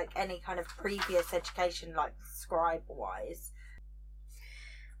had like any kind of previous education, like scribe wise.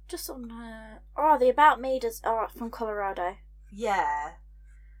 Just on the About Me does from Colorado. Yeah.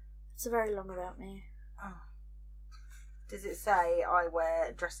 It's a very long About Me. Oh. Does it say I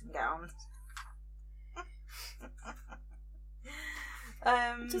wear dressing gowns?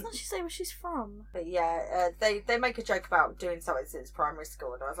 Doesn't she say where she's from? But yeah, they make a joke about doing something since primary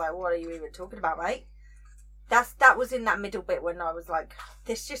school, and I was like, what are you even talking about, mate? That was in that middle bit when I was like,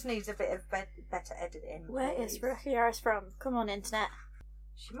 this just needs a bit of better editing. Where is Rebecca Yarros from? Come on, internet.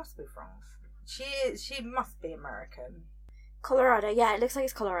 She must be from. She must be American. Colorado, yeah, it looks like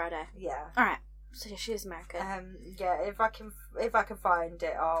it's Colorado. Yeah. Alright. So yeah, she is American. Yeah, if I can find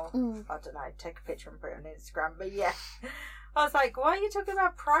it, I'll I don't know, take a picture and put it on Instagram. But yeah. I was like, why are you talking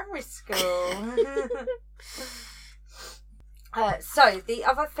about primary school? So the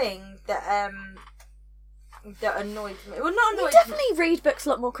other thing that annoyed me, well, not annoyed. You definitely read books a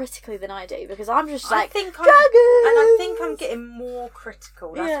lot more critically than I do, because I'm just like, dragons! And I think I'm getting more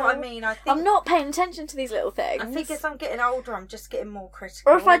critical. That's what I mean. I think I'm not paying attention to these little things. I think as I'm getting older, I'm just getting more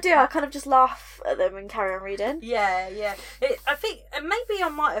critical. Or if I do, I kind of just laugh at them and carry on reading. Yeah. I think maybe I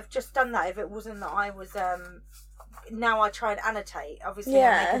might have just done that if it wasn't that I was. Now I try and annotate. Obviously,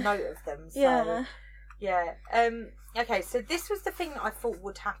 I make a note of them. So, yeah. Okay, so this was the thing that I thought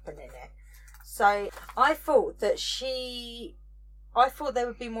would happen in it. So I thought that there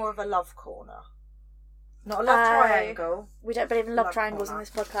would be more of a love corner, not a love triangle. We don't believe in love triangles corner. On this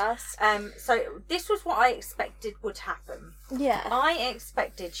podcast. So this was what I expected would happen. Yeah, I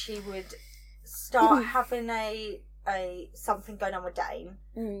expected she would start having a something going on with Dane,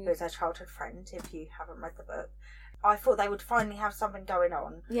 who's her childhood friend. If you haven't read the book. I thought they would finally have something going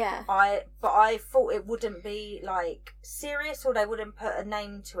on. Yeah. But I thought it wouldn't be like serious, or they wouldn't put a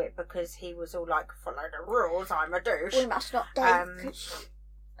name to it because he was all like, follow the rules, I'm a douche. We must not date because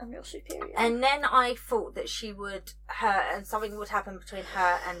I'm your superior. And then I thought that something would happen between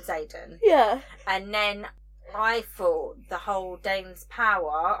her and Xaden. Yeah. And then I thought the whole Dane's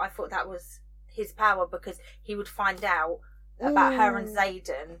power, I thought that was his power because he would find out about her and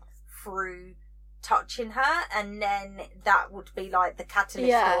Xaden through touching her, and then that would be like the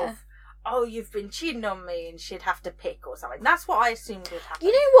catalyst of, oh, you've been cheating on me, and she'd have to pick or something. That's what I assumed would happen.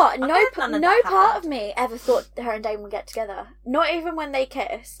 You know what? No part of me ever thought her and Damon would get together. Not even when they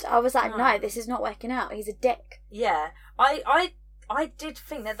kissed. I was like, no, this is not working out. He's a dick. Yeah. I did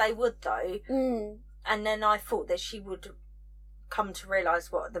think that they would, though. And then I thought that she would come to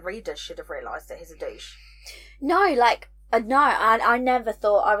realise what the reader should have realised, that he's a douche. No, like, no, I never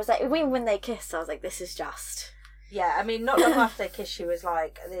thought. I was like, even when they kissed, I was like, this is just... Yeah, I mean, not long after they kissed, she was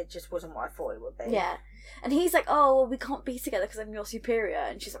like, it just wasn't what I thought it would be. Yeah. And he's like, oh, well, we can't be together because I'm your superior.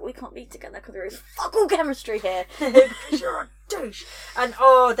 And she's like, we can't be together because there is fuck all chemistry here. Because you're a douche. And,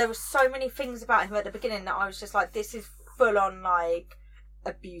 oh, there were so many things about him at the beginning that I was just like, this is full on, like,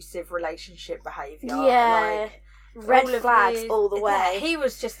 abusive relationship behaviour. Yeah. Like, red flags all the way. He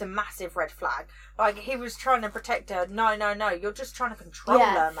was just a massive red flag. Like, he was trying to protect her. No, you're just trying to control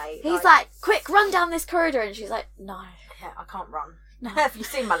her, mate. He's like, quick, run down this corridor. And she's like, no. Yeah, I can't run. No. Have you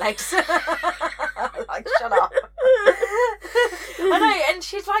seen my legs? Like, shut up. I know, and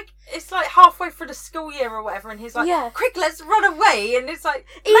she's like, it's like halfway through the school year or whatever, and he's like, quick, let's run away. And it's like,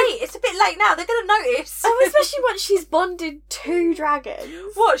 mate, it's a bit late now, they're going to notice. Oh, especially once she's bonded 2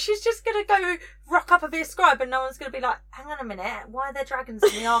 dragons. What, she's just going to go rock up and be a scribe and no one's going to be like, hang on a minute, why are there dragons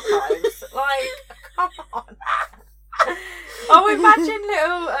in the archives? Like, come on. Oh, imagine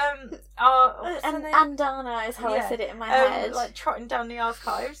little Andana is how I said it in my head. Like trotting down the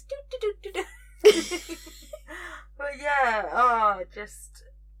archives. But yeah, just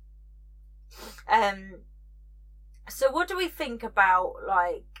so what do we think about,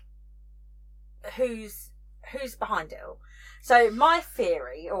 like, who's behind it all? So my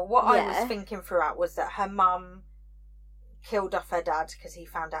theory, or what I was thinking throughout, was that her mum killed off her dad because he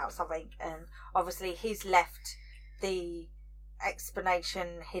found out something, and obviously he's left the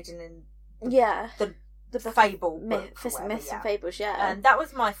explanation hidden in the fable book, myths and fables, and that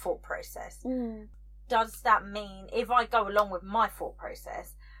was my thought process. Does that mean, if I go along with my thought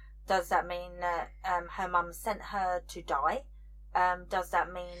process, does that mean that her mum sent her to die? Does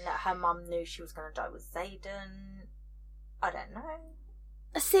that mean that her mum knew she was going to die with Xaden? I don't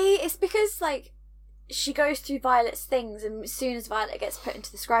know. See, it's because, like, she goes through Violet's things, and as soon as Violet gets put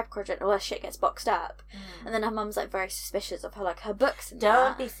into the scribe quadrant, all her shit gets boxed up, and then her mum's like very suspicious of her, like, her books and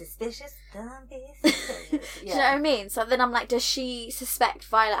Don't be suspicious. Do you know what I mean? So then I'm like, does she suspect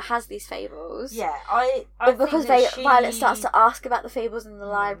Violet has these fables? Yeah, I but because Violet starts to ask about the fables in the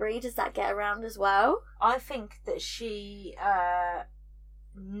library, does that get around as well? I think that she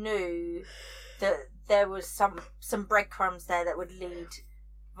knew that there was some breadcrumbs there that would lead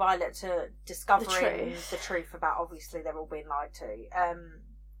Violet to discovering the truth about, obviously, they're all being lied to.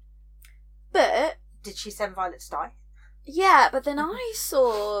 But did she send Violet to die? Yeah, but then I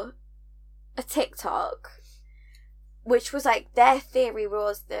saw a TikTok which was like, their theory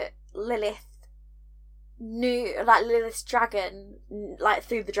was that Lilith knew, like, Lilith's dragon, like,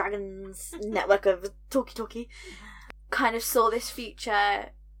 through the dragon's network of talkie kind of saw this future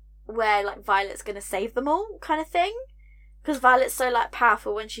where, like, Violet's gonna save them all, kind of thing. Because Violet's so, like,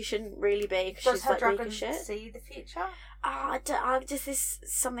 powerful when she shouldn't really be. Cause Does she's, her like, dragon weak as shit. see the future? Just this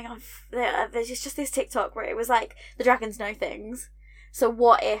something there's just this TikTok where it was like, the dragons know things. So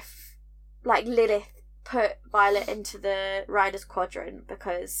what if, like, Lilith put Violet into the Riders Quadrant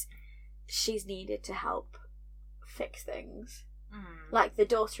because she's needed to help fix things, like the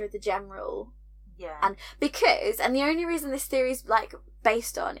daughter of the general. Yeah. And the only reason this theory is, like,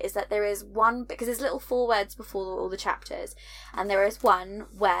 based on is that there is one, because there's little forewords before all the chapters, and there is one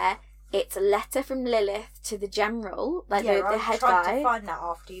where it's a letter from Lilith to the general, like, the head guy. I tried to find that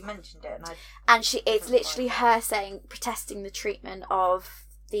after you mentioned it, and it's literally her saying, protesting the treatment of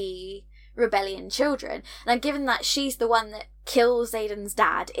the rebellion children. And given that she's the one that kills Xaden's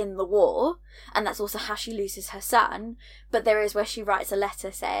dad in the war, and that's also how she loses her son, but there is where she writes a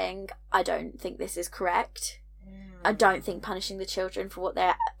letter saying, I don't think this is correct. I don't think punishing the children for what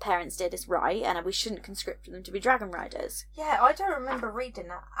their parents did is right, and we shouldn't conscript them to be dragon riders. Yeah, I don't remember reading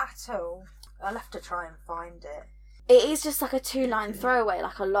that at all. I'll have to try and find it. It is just like a 2-line throwaway,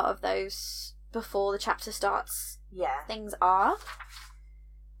 like a lot of those before the chapter starts. Yeah. Things are.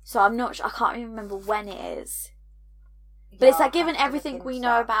 So I'm not sure, I can't even remember when it is. But it's like, given everything we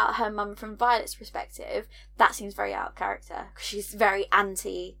know about her mum from Violet's perspective, that seems very out of character. Because she's very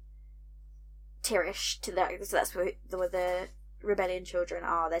anti-Tyrish to that. So that's what the rebellion children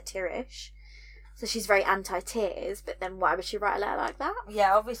are. They're Tyrish. So she's very anti-Tyrs. But then why would she write a letter like that?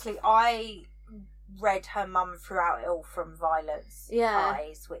 Yeah, obviously I read her mum throughout it all from Violet's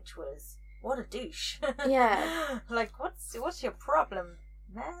eyes, which was what a douche. Yeah. Like, what's your problem,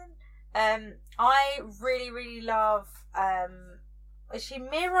 man? I really, really love, is she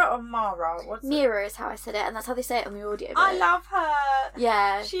Mira or Mara? Mira is how I said it, and that's how they say it on the audio bit. I love her.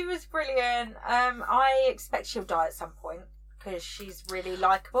 Yeah. She was brilliant. I expect she'll die at some point, because she's really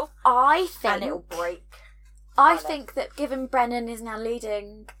likeable. I think... And it'll break. I think that given Brennan is now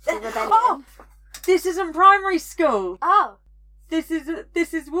leading the rebellion... Oh, this isn't primary school. Oh. This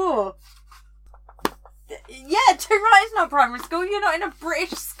is war. Yeah, too right, it's not primary school. You're not in a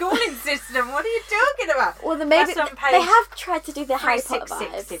British schooling system. What are you talking about? Well, then maybe they have tried to do the Harry Potter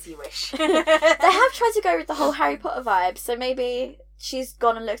vibes. If you wish. They have tried to go with the whole Harry Potter vibe, so maybe she's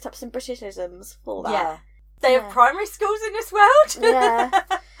gone and looked up some Britishisms for that. Yeah. They have primary schools in this world? Yeah.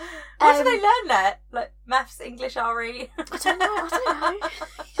 What do they learn there? Like maths, English, RE? I don't know.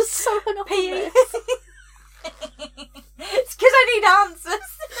 You're so hung up on PE. this. It's because I need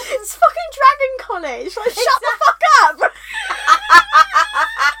answers. It's fucking Dragon College. Like, shut the fuck up.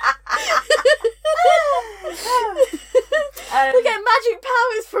 We get magic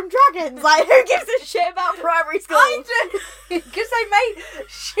powers from dragons. Like, who gives a shit about primary school? I do. Because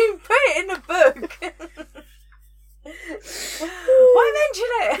she put it in the book. Why mention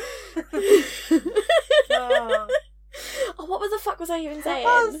it? Oh, what the fuck was I even saying?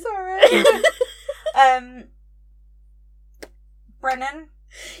 Oh, sorry. Brennan.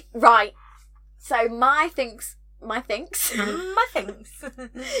 Right. So my thinks.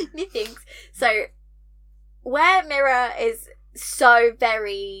 So where Mira is so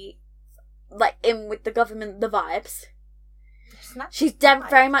very like in with the government, the vibes. She's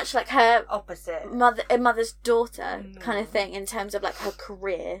very much like her opposite mother's daughter kind of thing in terms of like her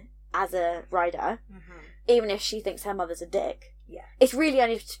career as a rider. Mm-hmm. Even if she thinks her mother's a dick. Yeah. It's really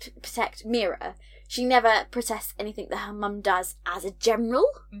only to protect Mira. She never protests anything that her mum does as a general.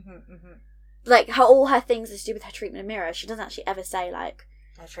 Mm-hmm, mm-hmm. Like, all her things are to do with her treatment of Mira. She doesn't actually ever say, like...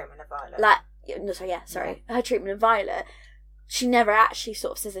 Her treatment of Violet. Her treatment of Violet. She never actually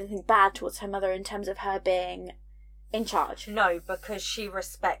sort of says anything bad towards her mother in terms of her being in charge. No, because she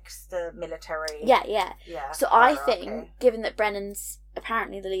respects the military. Yeah. So I hierarchy. think, given that Brennan's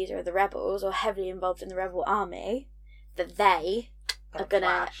apparently the leader of the rebels, or heavily involved in the rebel army, that they are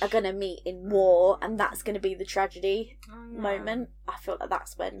gonna meet in war, and that's gonna be the tragedy moment. I feel like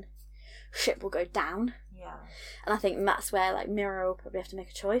that's when shit will go down. Yeah. And I think that's where like Mira will probably have to make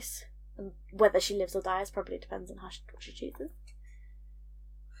a choice, and whether she lives or dies probably depends on what she chooses.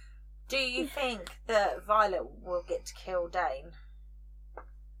 Do you think that Violet will get to kill Dane?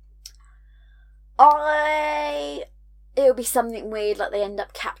 It'll be something weird, like they end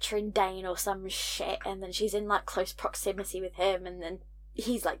up capturing Dane or some shit, and then she's in like close proximity with him, and then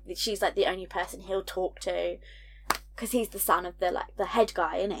she's like the only person he'll talk to, because he's the son of the head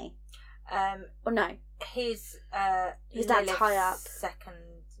guy, isn't he? Or no? His dad's Lilith's high up. second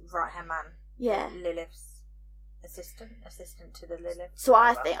right hand man. Yeah. Lilith's assistant to the Lilith. So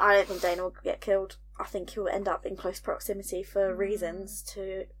I don't think Dane will get killed. I think he'll end up in close proximity for reasons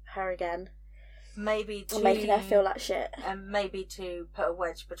to her again. Maybe to making her feel like shit. And maybe to put a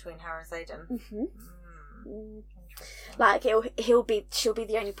wedge between her and Xaden. Mm-hmm. Like she'll be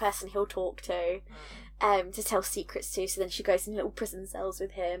the only person he'll talk to. To tell secrets to, so then she goes in little prison cells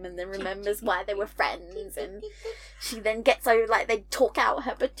with him and then remembers why they were friends, and she then gets over, like, they talk out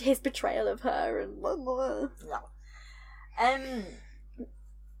his betrayal of her and blah, blah.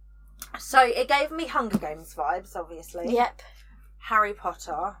 So it gave me Hunger Games vibes, obviously. Yep. Harry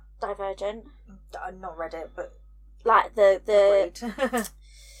Potter. Divergent. I've not read it, but like the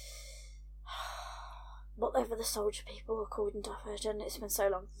whatever the soldier people were called in Divergent. It's been so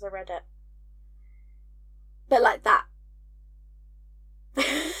long since I read it. But like that.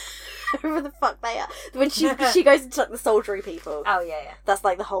 Whoever the fuck they are. When she goes into like the soldiery people. Oh, yeah. That's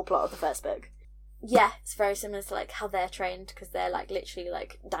like the whole plot of the first book. Yeah, it's very similar to like how they're trained, because they're like literally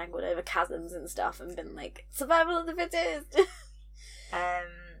like dangled over chasms and stuff and been like, survival of the fittest.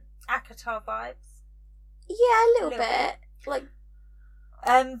 ACOTAR vibes? Yeah, a little bit. Like,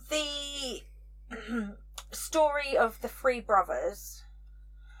 the story of the three brothers,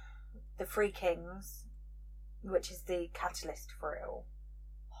 the three kings, which is the catalyst for it all.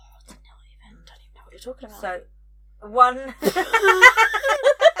 Oh, I don't even know what you're talking about. So, one.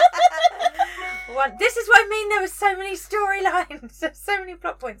 This is what I mean. There were so many storylines, so many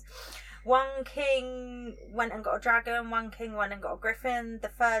plot points. One king went and got a dragon. One king went and got a griffin. The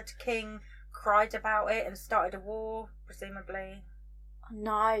third king cried about it and started a war, presumably.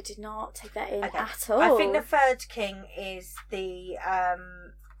 No, I did not take that in at all. I think the third king is the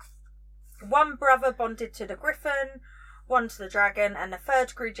one brother bonded to the griffin, one to the dragon, and the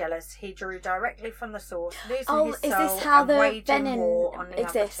third grew jealous. He drew directly from the source, losing his soul is this how and the waging venom war on the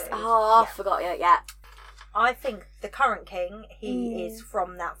exists? other two. Oh, I forgot. Yeah. I think the current king, he is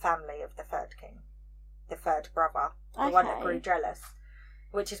from that family of the third king. The third brother. The one that grew jealous.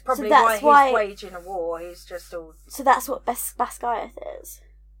 Which is probably why he's waging a war. He's just all... So that's what Basquiat is?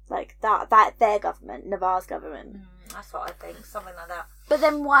 Like, that their government, Navarre's government. That's what I think. Something like that. But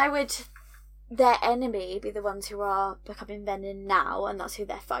then why would their enemy be the ones who are becoming venom now, and that's who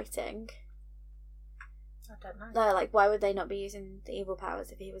they're fighting? I don't know. No, like, why would they not be using the evil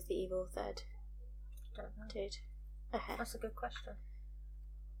powers if he was the evil third? I don't know. Dude. Okay. That's a good question.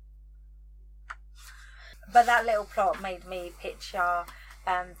 But that little plot made me picture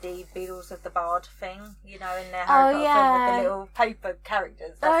the Beatles of the Bard thing, you know, in their Harry Potter film with the little paper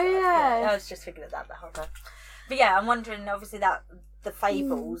characters. I was just thinking of that the whole time. But yeah, I'm wondering, obviously, that the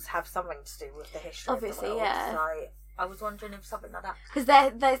fables have something to do with the history of the world. Yeah. So I was wondering if something like that. Because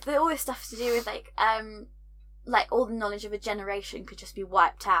there's all this stuff to do with, like all the knowledge of a generation could just be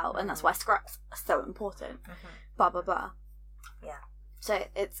wiped out, and that's why scripts are so important. Blah, blah, blah. Yeah. So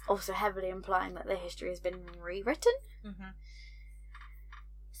it's also heavily implying that the history has been rewritten.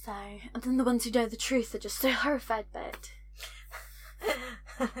 So, and then the ones who know the truth are just so horrified by it.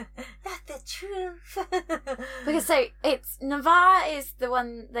 That's the truth. Because so it's Navarre is the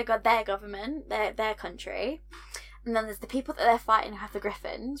one, they got their government, their country, and then there's the people that they're fighting who have the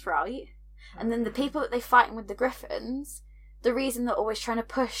griffins, right? And then the people that they're fighting with the griffins, the reason they're always trying to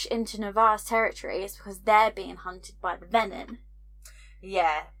push into Navarre's territory is because they're being hunted by the venom.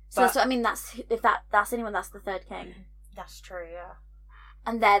 Yeah. So that's what I mean. That's that's anyone. That's the third king. That's true. Yeah.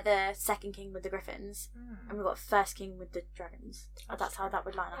 And they're the second king with the griffins, and we've got first king with the dragons. That's how that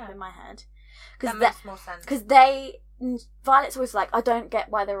would line up in my head. That makes more sense. Because Violet's always like, I don't get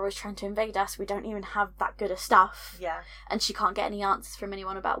why they're always trying to invade us. We don't even have that good of stuff. Yeah. And she can't get any answers from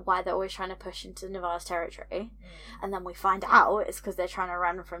anyone about why they're always trying to push into Navarre's territory. And then we find out it's because they're trying to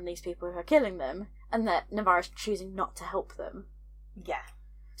run from these people who are killing them, and that Navarre's choosing not to help them. Yeah.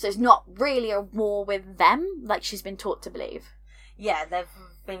 So it's not really a war with them, like she's been taught to believe. Yeah, they've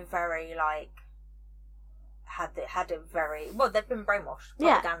been very, like, had it very... Well, they've been brainwashed.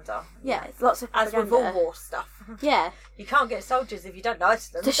 Propaganda. Yeah, it's lots of propaganda. As with all war stuff. Yeah. You can't get soldiers if you don't like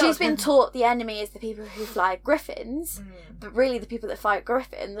them. So she's been taught the enemy is the people who fly griffins, but really the people that fight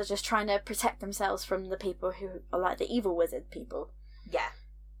griffins are just trying to protect themselves from the people who are like the evil wizard people. Yeah.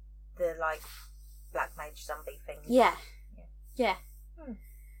 The, like, black mage zombie things. Yeah.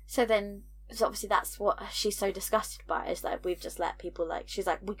 So then... So obviously that's what she's so disgusted by, is that we've just let people, like, she's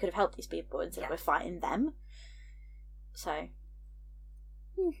like, we could have helped these people instead of we're fighting them. So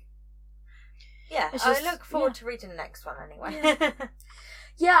yeah, I look forward to reading the next one anyway.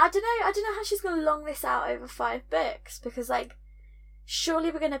 I don't know how she's going to long this out over 5 books, because, like,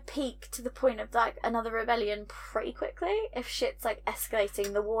 surely we're going to peak to the point of, like, another rebellion pretty quickly if shit's, like,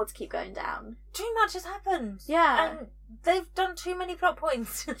 escalating, the wards keep going down. Too much has happened. Yeah. And they've done too many plot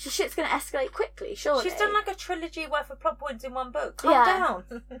points. So shit's going to escalate quickly, surely. She's done, like, a trilogy worth of plot points in one book. Calm down.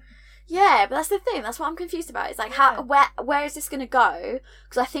 Yeah, but that's the thing. That's what I'm confused about. It's like, where is this going to go?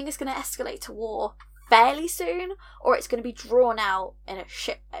 Because I think it's going to escalate to war fairly soon, or it's going to be drawn out in a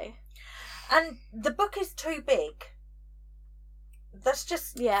shit way. And the book is too big. That's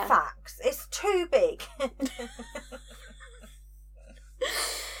just facts. It's too big.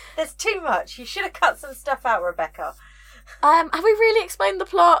 There's too much. You should have cut some stuff out, Rebecca. Have we really explained the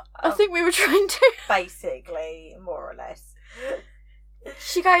plot? I think we were trying to. Basically, more or less.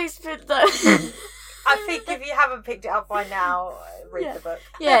 She goes for the... I think if you haven't picked it up by now, read the book.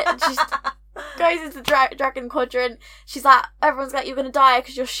 Yeah, she goes into the dragon quadrant. She's like, everyone's like, you're going to die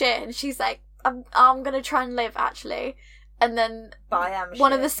because you're shit. And she's like, I'm going to try and live, actually. And then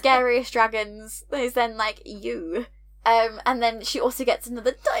one of the scariest dragons is then like, you. And then she also gets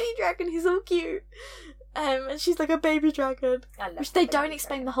another tiny dragon who's all cute. And she's like a baby dragon. Which they don't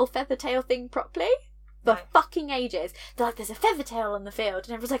explain the whole feather tail thing properly. For fucking ages. They're like, there's a feather tail on the field.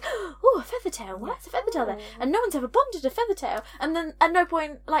 And everyone's like, oh, a feather tail. What's a feather tail there? And no one's ever bonded a feather tail. And then at no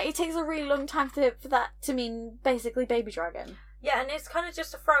point, like, it takes a really long time for that to mean basically baby dragon. Yeah, and it's kind of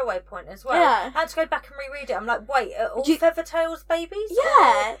just a throwaway point as well. Yeah. I had to go back and reread it. I'm like, wait, are all feather tails babies?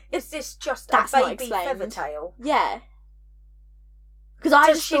 Yeah. Or is this just a baby feather tail? Yeah. Because I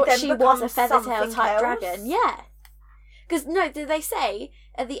just thought she was a feather tail type dragon. Yeah. Because, no, they say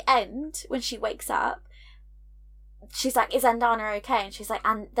at the end, when she wakes up, she's like, is Andana okay? And she's like,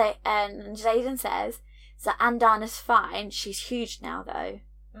 and Jaden says, so Andana's fine. She's huge now, though.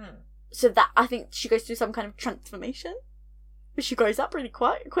 So that, I think she goes through some kind of transformation. But she grows up really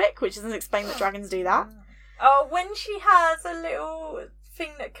quite quick, which doesn't explain that dragons do that. Oh, when she has a little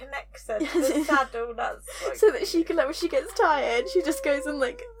thing that connects her to the saddle, that's like... So that she can, like, when she gets tired, she just goes and,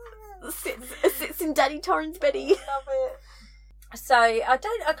 like, sits in Daddy Torrance Betty. Love it. So, I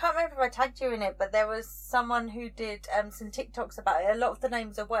can't remember if I tagged you in it, but there was someone who did some TikToks about it. A lot of the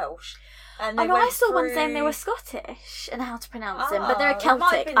names are Welsh. And I saw one saying they were Scottish and how to pronounce them, but they're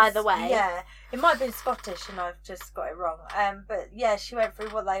Celtic either way. Yeah, it might have been Scottish and I've just got it wrong. But yeah, she went through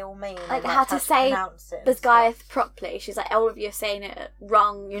what they all mean. Like, and, how to say the Gaiath properly. She's like, all of you are saying it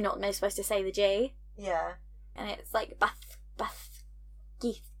wrong, you're not supposed to say the G. Yeah. And it's like,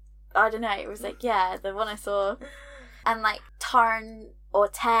 Geeth. I don't know, it was like, yeah, the one I saw. And like, Tarn or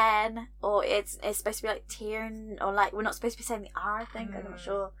Ten, or it's supposed to be like Tiern, or like, we're not supposed to be saying the R, I think, I'm not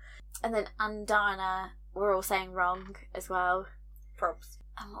sure. And then Andana, we're all saying wrong as well. Props.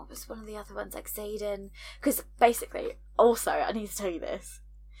 And what was one of the other ones, like Zayden? Because basically, also, I need to tell you this,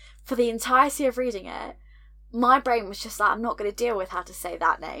 for the entirety of reading it, my brain was just like, I'm not going to deal with how to say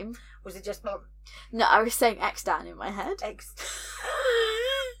that name. Was it just... No, I was saying Exdan in my head. Exdan.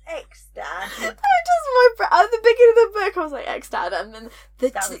 At the beginning of the book, I was like Exdan, and then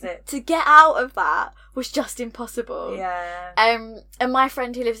that was it. To get out of that was just impossible. Yeah. And my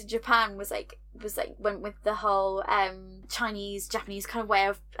friend who lives in Japan went with the whole Chinese, Japanese kind of way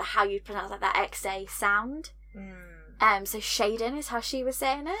of how you pronounce like that XA sound. So Shaden is how she was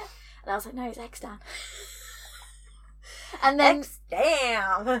saying it, and I was like, no, it's Exdan. And then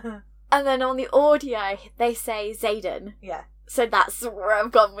Exdan. And then on the audio, they say Zayden. Yeah. So that's where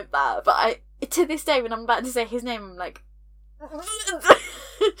I've gone with that. But to this day, when I'm about to say his name, I'm like...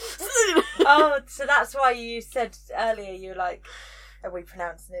 Oh, so that's why you said earlier, you were like, are we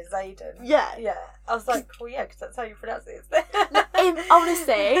pronouncing it Zayden? Yeah. Yeah. I was like, well, yeah, because that's how you pronounce it.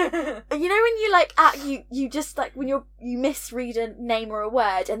 Honestly, you know when you like, you just like, when you misread a name or a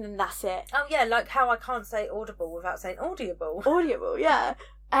word and then that's it. Oh, yeah, like how I can't say audible without saying audible. Audible, yeah.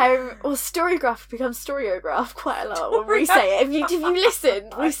 Or storygraph becomes storyograph quite a lot when we say it. If you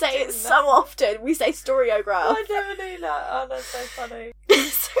listen, we say it so often. We say storyograph. I never knew that. Oh, that's so funny. So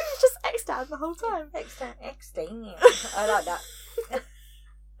it's just Extan the whole time. Extan. I like that.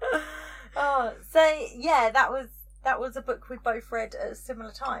 Oh, so yeah, that was a book we both read at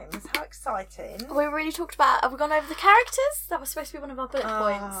similar times. How exciting. We really talked about, have we gone over the characters? That was supposed to be one of our bullet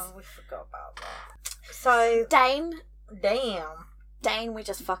points. Oh, we forgot about that. So Dane, we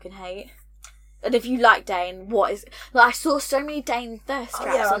just fucking hate. And if you like Dane, what is... Like, I saw so many Dane thirst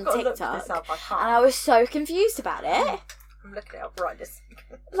traps on TikTok. And I was so confused about it. I'm looking it up right this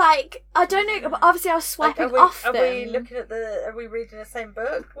second. Like, I don't know, but obviously I was swiping off them. Are we looking at are we reading the same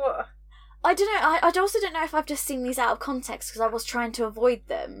book? What? I don't know. I also don't know if I've just seen these out of context because I was trying to avoid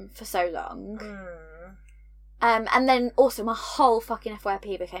them for so long. And then also my whole fucking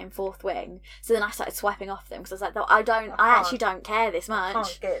FYP became Fourth Wing. So then I started swiping off them because I was like, I actually don't care this much. I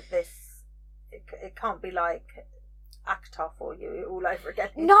can't get this. It can't be like ACOTAR for you all over again.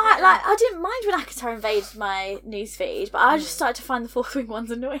 No, like, I didn't mind when ACOTAR invaded my newsfeed, but I just started to find the Fourth Wing ones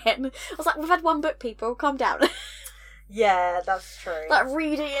annoying. I was like, we've had one book, people, calm down. Yeah, that's true. Like,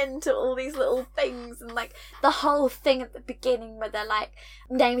 reading into all these little things, and like the whole thing at the beginning where they're like,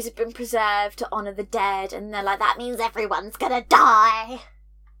 names have been preserved to honour the dead, and they're like, that means everyone's gonna die.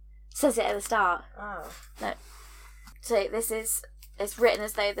 Says it at the start. Oh. No. So it's written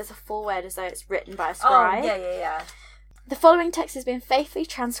as though there's a foreword, as though it's written by a scribe. Oh, yeah. The following text has been faithfully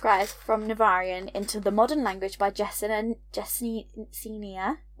transcribed from Navarian into the modern language by Jessenia,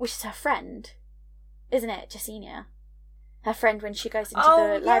 which is her friend, isn't it, Jessenia? Her friend when she goes into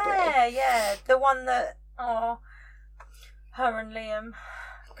the library. Yeah. The one that, her and Liam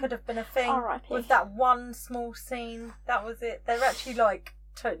could have been a thing. R.I.P. With that one small scene. That was it. They've actually, like,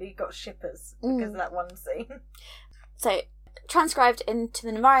 totally got shippers because of that one scene. So, transcribed into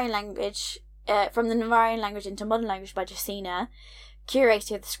the Navarian language, from the Navarian language into modern language by Jessenia,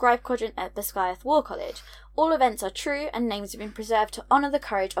 curator of the Scribe Quadrant at the Skyeth War College. All events are true and names have been preserved to honour the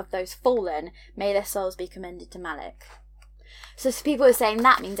courage of those fallen. May their souls be commended to Malik. So people are saying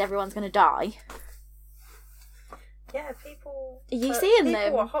that means everyone's going to die. Yeah, people... Are you seeing them?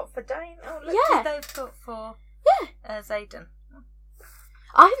 People are hot for Dane. Oh, look what they've put for Zayden.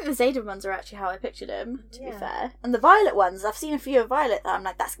 I think the Zayden ones are actually how I pictured him, to be fair. And the Violet ones, I've seen a few of Violet that I'm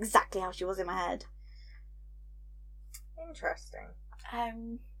like, that's exactly how she was in my head. Interesting.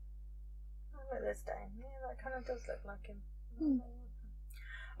 Oh, look, there's Dane. Yeah, that kind of does look like him.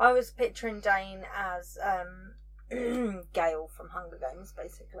 I was picturing Dane as Gale from Hunger Games,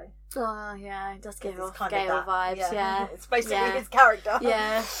 basically. Oh, yeah, it does give off kind Gale of vibes, yeah. It's basically his character.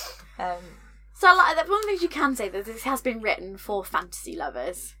 Yeah. So, like, one of the things you can say that this has been written for fantasy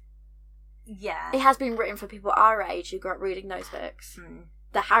lovers. Yeah. It has been written for people our age who grew up reading those books.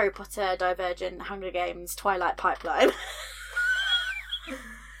 The Harry Potter, Divergent, Hunger Games, Twilight pipeline.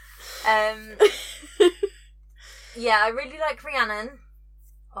 Yeah, I really like Rhiannon,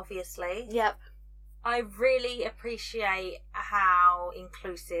 obviously. Yep. I really appreciate how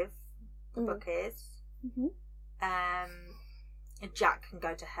inclusive the book is. Mm-hmm. Jack can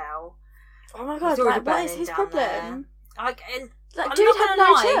go to hell. Oh my god, like, what is his problem? Dude had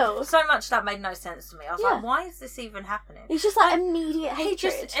no chill. So much that made no sense to me. I was like, why is this even happening? He's just like immediate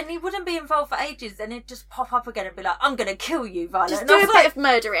hatred. And he wouldn't be involved for ages, and he'd just pop up again and be like, I'm going to kill you, Violet. Just and do I a was bit like, of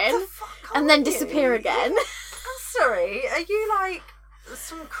murdering and then disappear again. I'm sorry, are you like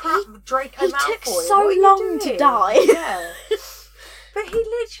some crap Draco Malfoy? He took so long to die. Yeah. But he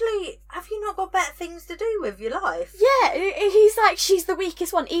literally, have you not got better things to do with your life? Yeah, he's like, she's the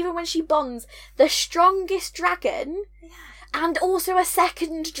weakest one, even when she bonds the strongest dragon and also a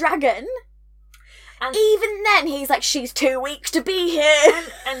second dragon. And even then, he's like, she's too weak to be here.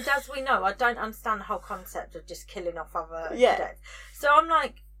 And as we know, I don't understand the whole concept of just killing off other cadets. So I'm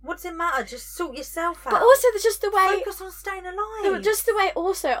like, what does it matter? Just sort yourself out. But also, just the way... Focus on staying alive. Just the way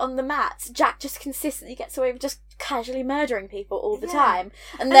also on the mats, Jack just consistently gets away with just casually murdering people all the time.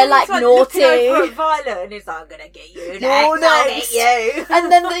 And they're like naughty. Looking over at Violet and he's like, I'm going to get you next. I'll get you.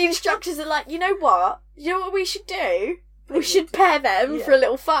 And then the instructors are like, you know what? You know what we should do? We should pair them for a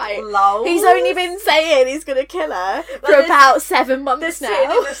little fight. Lols. He's only been saying he's going to kill her for about 7 months now. They're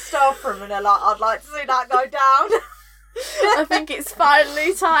sitting in the staff room and they're like, I'd like to see that go down. I think it's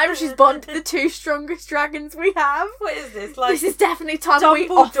finally time. She's bonded the 2 strongest dragons we have. What is this? Like, this is definitely time we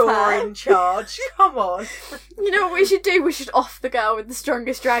off her. Dumbledore in charge. Come on. You know what we should do? We should off the girl with the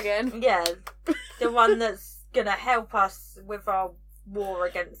strongest dragon. Yeah. The one that's going to help us with our war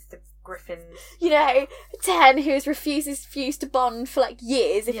against the Griffins. You know, 10, who's refused to bond for like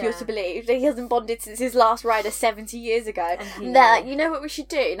years, if you're to believe. He hasn't bonded since his last rider 70 years ago. And they're like, you know what we should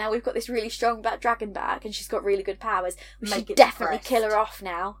do? Now we've got this really strong dragon back and she's got really good powers. We should definitely kill her off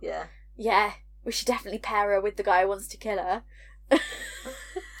now. Yeah. Yeah. We should definitely pair her with the guy who wants to kill her.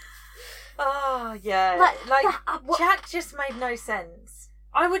 Oh, yeah. Jack just made no sense.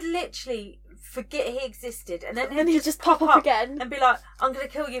 I would literally forget he existed and then he'd just pop up again and be like, I'm going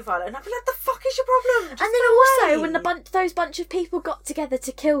to kill you, Violet. And I'd be like, the fuck is your problem? Just and then also, when those bunch of people got together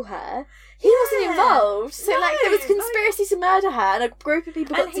to kill her, he wasn't involved. So, there was conspiracy to murder her and a group of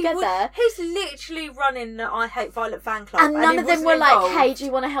people got together. He's literally running the I Hate Violet fan club. And none of them were like, hey, do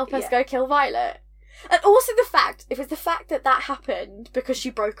you want to help us go kill Violet? And also it was the fact that happened because she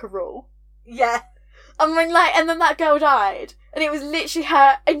broke a rule. Yeah. And then that girl died. And it was literally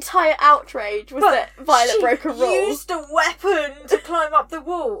her entire outrage was that Violet broke a rule. She used a weapon to climb up the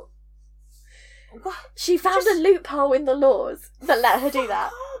wall. What? She found a loophole in the laws that let her do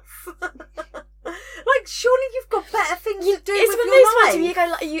that. Surely you've got better things to do with your life. It's one of those ones where you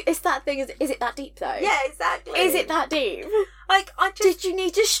go, it's that thing, is it that deep though? Yeah, exactly. Is it that deep? Did you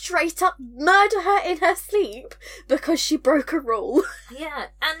need to straight up murder her in her sleep because she broke a rule? Yeah,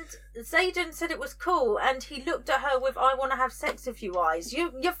 and Xaden said it was cool, and he looked at her with "I want to have sex with you" eyes.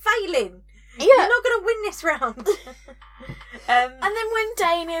 You're failing. Yeah. You're not going to win this round. And then when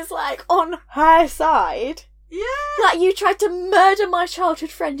Dane is on her side, you tried to murder my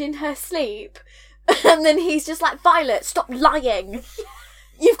childhood friend in her sleep, and then he's just like, Violet, stop lying.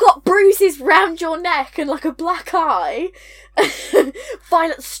 You've got bruises round your neck and a black eye.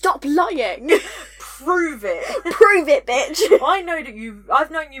 Violet, stop lying. Prove it. Prove it, bitch. I know that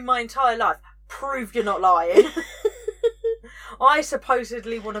I've known you my entire life. Prove you're not lying. I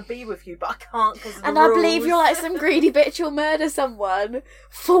supposedly want to be with you, but I can't because of the rules. I believe you're some greedy bitch who'll murder someone.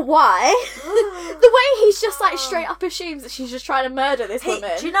 For why? The way he's just straight up assumes that she's just trying to murder this woman.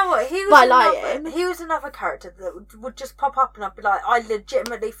 Do you know what? He was another character that would just pop up and I'd be like, I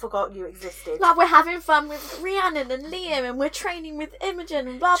legitimately forgot you existed. We're having fun with Rhiannon and Liam and we're training with Imogen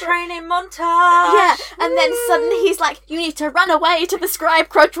and blah blah. Training montage. Yeah, and then suddenly he's like, you need to run away to the scribe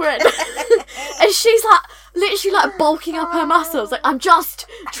Crutchwood. And she's literally bulking up her muscles. I'm just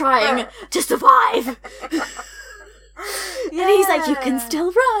trying to survive. And he's like, you can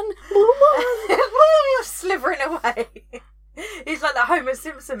still run. Slithering away. He's like the Homer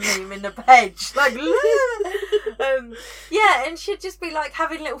Simpson meme in the hedge. Yeah, and she'd just be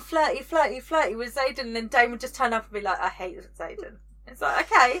having little flirty with Xaden, and then Dane would just turn up and be like, I hate Xaden. It's like,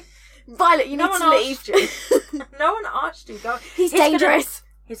 okay. Violet, you need to leave. No one asked you. He's dangerous.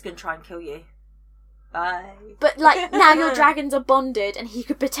 He's going to try and kill you. Bye. But, like, now your dragons are bonded and he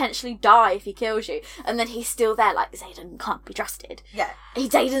could potentially die if he kills you. And then he's still there, like, Xaden can't be trusted. Yeah.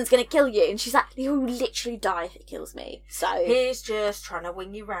 Xaden's going to kill you. And she's like, he will literally die if he kills me. So... He's just trying to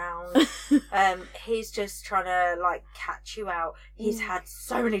wing you round. He's just trying to, like, catch you out. He's had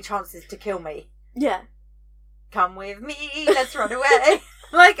so many chances to kill me. Yeah. Come with me, let's run away.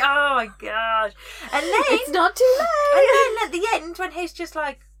 Like, oh my gosh. And then... It's not too late. And then at the end, when he's just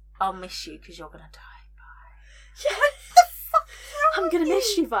like, I'll miss you because you're going to die. Yeah. What the fuck? I'm going to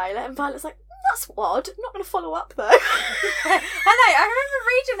miss you, Violet. And Violet's like, that's odd. I'm not going to follow up, though. I remember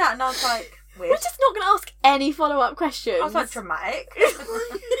reading that and I was like, weird. We're just not going to ask any follow-up questions. I was like, dramatic.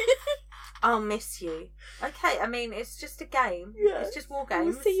 I'll miss you. Okay, I mean, it's just a game. Yeah. It's just war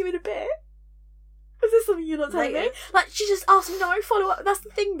games. We'll see you in a bit. Is this something you're not telling me? Like, she just asked no follow-up. That's the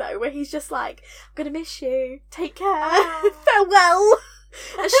thing, though, where he's just like, I'm going to miss you. Take care. Farewell.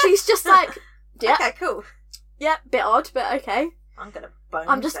 And she's just like, yeah. Okay, cool. Yeah, bit odd, but okay.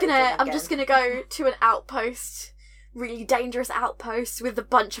 I'm just gonna go to an outpost, really dangerous outpost with a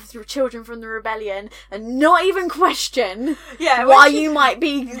bunch of children from the rebellion, and not even question why you might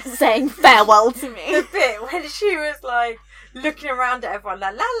be saying farewell to me. The bit when she was like looking around at everyone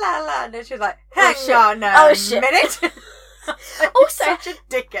like la la la, and then she was like, hang on a minute. Also, such a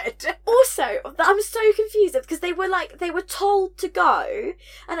dickhead. Also, I'm so confused because they were told to go,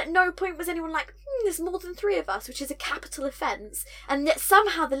 and at no point was anyone like, there's more than 3 of us, which is a capital offence, and yet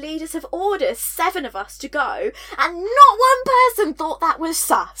somehow the leaders have ordered 7 of us to go, and not one person thought that was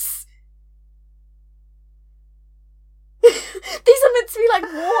sus. These are meant to be like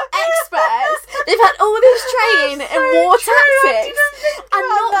war experts. They've had all this training in war tactics, and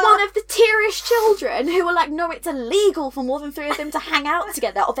not one of the tearish children who are like, no, it's illegal for more than 3 of them to hang out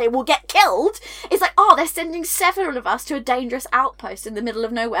together or they will get killed. It's like, oh, they're sending 7 of us to a dangerous outpost in the middle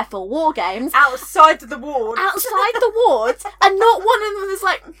of nowhere for war games. Outside the wards. Outside the wards, and not one of them is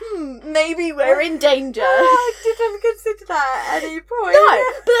like, maybe we're in danger. I didn't consider that at any point. No,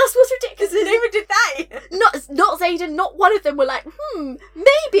 but that's what's ridiculous. Neither did they. Not Xaden, not one of them were like, maybe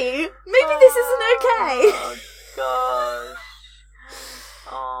this isn't okay. Oh, gosh.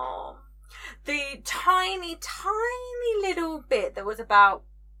 Oh. The tiny little bit that was about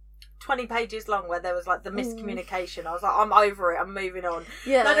 20 pages long where there was like the miscommunication. I was like, I'm over it, I'm moving on.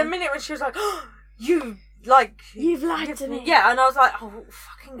 Yeah. Like the minute when she was like, you've lied to me. Yeah, and I was like, oh,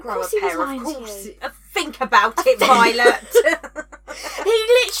 fucking grow a pair. Of course. Think about it, Violet. He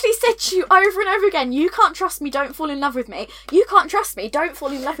literally said to you over and over again, you can't trust me, don't fall in love with me. You can't trust me, don't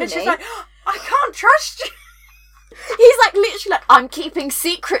fall in love with me. And she's like, I can't trust you. He's like literally like, I'm keeping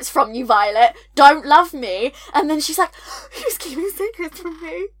secrets from you, Violet. Don't love me. And then she's like, he was keeping secrets from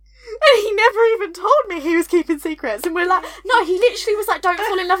me. And he never even told me he was keeping secrets. And we're like, no, he literally was like, don't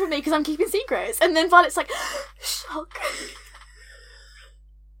fall in love with me because I'm keeping secrets. And then Violet's like, shock.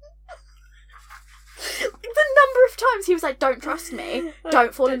 The number of times he was like, don't trust me,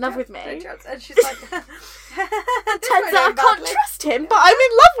 don't fall in love with me. And she's like, turns out I can't trust him, but I'm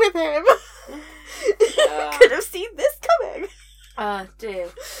in love with him. Could have seen this coming. Oh dear.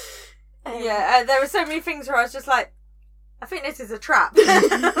 There were so many things where I was just like, I think this is a trap.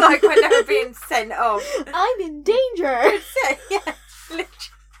 Like when they were being sent off. I'm in danger. Yeah, literally.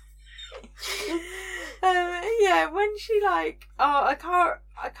 When she like, I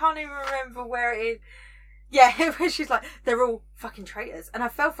can't even remember where it is. Yeah, when she's like, they're all fucking traitors, and I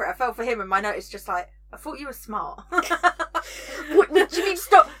fell for it. I fell for him, and my note is just like, I thought you were smart. What do you mean?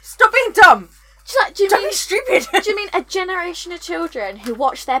 Stop being dumb. Do you Don't mean be stupid. Do you mean a generation of children who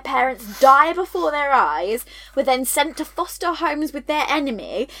watched their parents die before their eyes were then sent to foster homes with their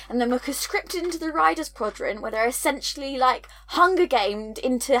enemy and then were conscripted into the Riders Quadrant where they're essentially like Hunger Gamed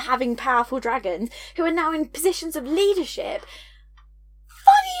into having powerful dragons who are now in positions of leadership?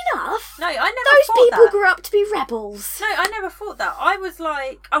 Funny enough, no, I never those thought people that. grew up to be rebels. No, I never thought that. I was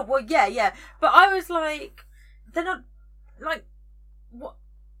like, oh well, yeah, but I was like, they're not like what.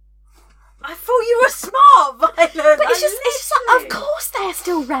 I thought you were smart, Violet. But it's just like, of course they're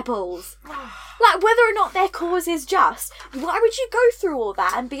still rebels. Like, whether or not their cause is just, why would you go through all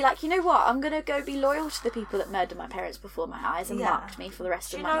that and be like, you know what, I'm going to go be loyal to the people that murdered my parents before my eyes and marked me for the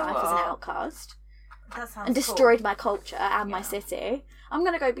rest of my life as an outcast. That sounds and destroyed my culture and my city. I'm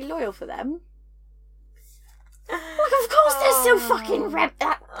going to go be loyal for them. Like, of course they're still fucking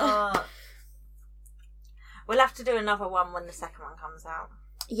We'll have to do another one when the second one comes out.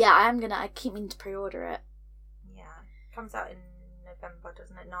 Yeah, I keep meaning to pre-order it. Yeah. It comes out in November,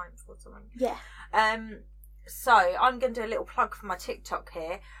 doesn't it? 9th or something. Yeah. So, I'm going to do a little plug for my TikTok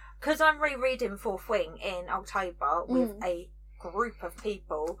here. Because I'm rereading Fourth Wing in October with a group of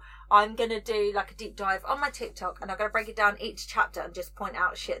people, I'm going to do like a deep dive on my TikTok, and I'm going to break it down each chapter and just point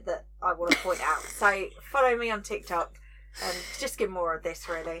out shit that I want to point out. So follow me on TikTok and just get more of this,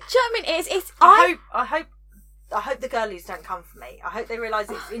 really. Do you know what I mean? It's I hope the girlies don't come for me. I hope they realise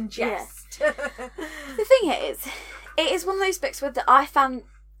it's in jest. The thing is, it is one of those books where I found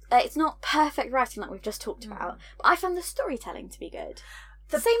it's not perfect writing like we've just talked about, but I found the storytelling to be good.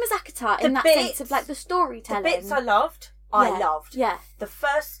 The same as ACOTAR in that sense of like the storytelling. The bits I loved. Yeah. The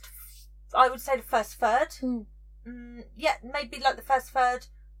first, I would say the first third. Yeah, maybe like the first third,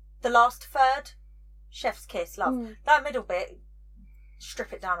 the last third. Chef's kiss, love. That middle bit,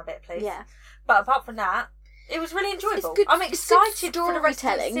 strip it down a bit, please. Yeah. But apart from that, it was really enjoyable. It's good, I'm excited for the rest of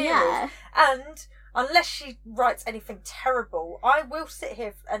the storytelling, series. yeah. And unless she writes anything terrible, I will sit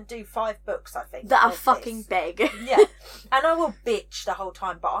here and do 5 books, I think. That are fucking big. Yeah. And I will bitch the whole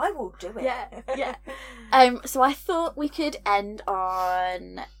time, but I will do it. Yeah. So I thought we could end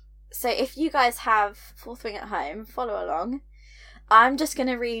on... So if you guys have Fourth Wing at home, follow along. I'm just going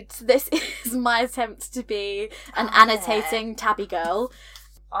to read... This is my attempt to be an annotating tabby girl.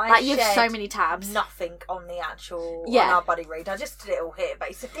 You have so many tabs. Nothing on the actual on our buddy read. I just did it all here,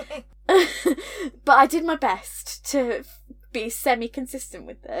 basically. But I did my best to be semi-consistent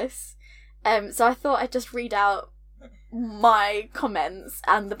with this. So I thought I'd just read out my comments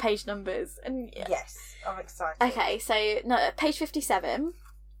and the page numbers. And yes, I'm excited. Okay, so page 57.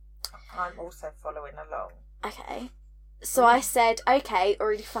 I'm also following along. Okay. So I said, okay,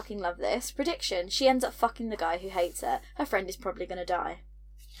 already fucking love this. Prediction, she ends up fucking the guy who hates her. Her friend is probably going to die.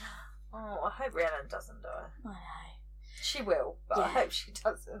 Oh, I hope Rhiannon doesn't die. I know. She will, but I hope she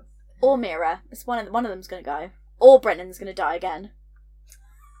doesn't. Or Mira. It's one of them's going to go. Or Brennan's going to die again.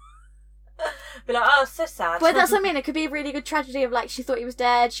 Be like, oh, so sad. But that's what I mean. It could be a really good tragedy of like she thought he was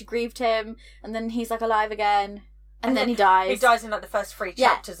dead, she grieved him, and then he's like alive again, and then he dies. He dies in like the first 3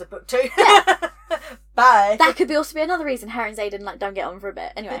 chapters of book 2. Yeah. Bye. That could also be another reason her and Xaden like don't get on for a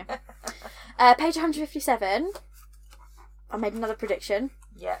bit. Anyway, page 157. I made another prediction.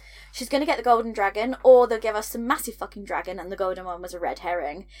 Yeah. She's going to get the golden dragon, or they'll give us some massive fucking dragon, and the golden one was a red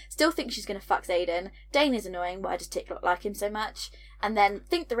herring. Still think she's going to fuck Xaden. Dane is annoying, but I just like him so much. And then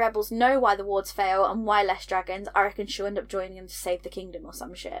think the rebels know why the wards fail and why less dragons. I reckon she'll end up joining them to save the kingdom or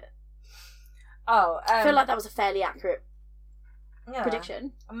some shit. Oh, I feel like that was a fairly accurate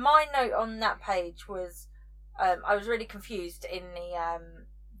prediction. My note on that page was, I was really confused in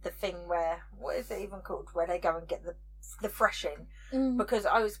the thing where, what is it even called, where they go and get the threshing, because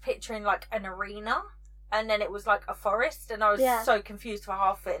I was picturing like an arena, and then it was like a forest, and I was so confused for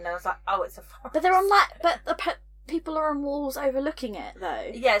half of it, and I was like, oh, it's a forest. But they're on like, but the people are on walls overlooking it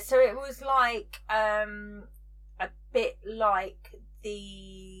though. Yeah, so it was like a bit like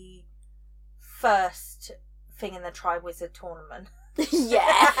the first thing in the Tri-Wizard tournament.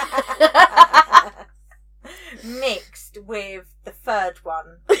 Yeah. Mixed with the third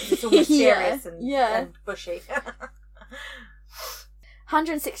one. It's all mysterious and bushy.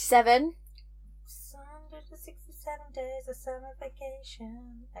 167. 167 days of summer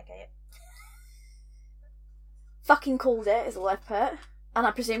vacation. Okay. Fucking called it, is all I've put. And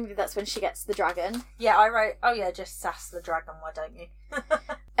I presume that's when she gets the dragon. Yeah, I wrote, oh yeah, just sass the dragon, why don't you?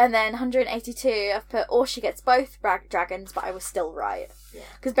 And then 182, I've put, or she gets both dragons, but I was still right. Yeah.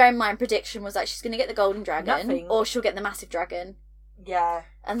 Because bear in mind, prediction was like, she's going to get the golden dragon, or she'll get the massive dragon. Yeah.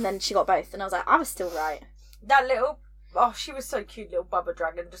 And then she got both, and I was like, I was still right. That little, oh, she was so cute, little Bubba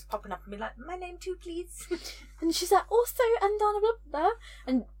dragon, just popping up and being like, my name too, please. And she's like, also, and blah, blah, blah.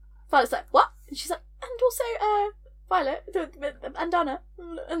 And Violet's like, what? And she's like, and also, Violet, and Donna.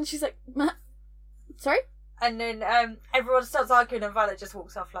 And she's like, sorry? And then everyone starts arguing, and Violet just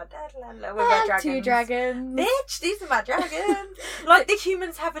walks off like, da, da, da, with her dragons. 2 dragons. Bitch, these are my dragons. Like, the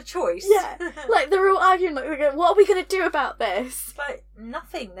humans have a choice. Yeah. Like, they're all arguing, like, what are we going to do about this? Like,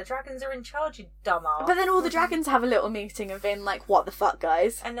 nothing. The dragons are in charge, you dumbass. But then all the dragons have a little meeting of being like, what the fuck,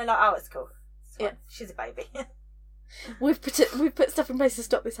 guys? And they're like, oh, it's cool. It's fine. Yeah. She's a baby. We've put stuff in place to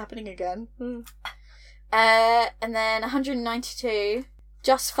stop this happening again. And then 192,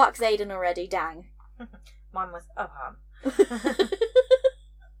 just fuck Xaden already, dang. Mine was, oh,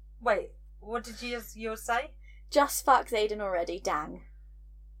 Wait, what did yours say? Just fuck Xaden already, dang.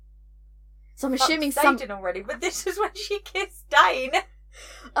 So I'm fuck assuming Xaden already, but this is when she kissed Dane.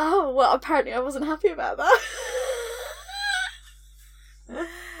 Oh, well, apparently I wasn't happy about that.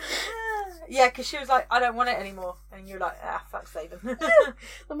 Yeah, because she was like, I don't want it anymore. And you're like, fuck Xaden.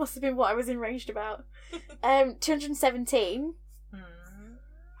 That must have been what I was enraged about. 217.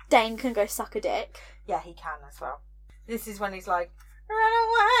 Dane can go suck a dick. Yeah, he can as well. This is when he's like, run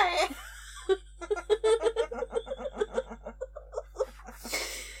away.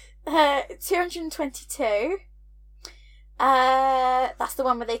 222. That's the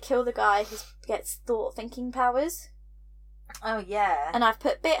one where they kill the guy who gets thinking powers. Oh, yeah. And I've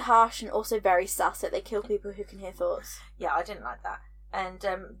put bit harsh and also very sus that they kill people who can hear thoughts. Yeah, I didn't like that. And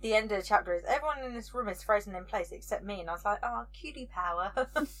the end of the chapter is, everyone in this room is frozen in place except me. And I was like, oh, cutie power.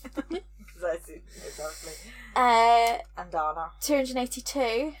 Because I see it's lovely. And Anna.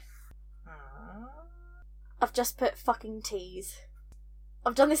 282. I've just put fucking tease.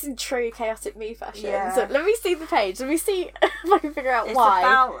 I've done this in true chaotic me fashion. Yeah. So let me see the page. Let me see if I can figure out why. It's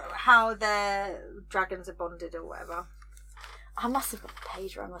about how their dragons are bonded or whatever. I must have got the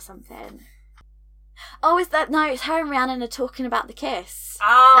page wrong or something. Oh, is that... No, it's her and Rhiannon are talking about the kiss.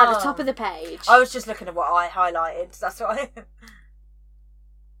 Oh. At the top of the page. I was just looking at what I highlighted. That's why.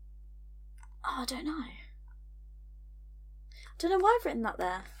 I don't know. I don't know why I've written that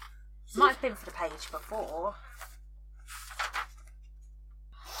there. Might have been for the page before.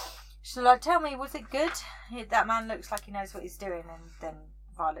 Shall I tell me, was it good? That man looks like he knows what he's doing, and then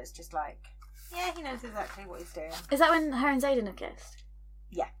Violet's just like, yeah, he knows exactly what he's doing. Is that when her and Xaden have kissed?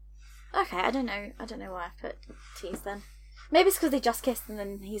 Yeah. Okay, I don't know why I put tease then. Maybe it's because they just kissed and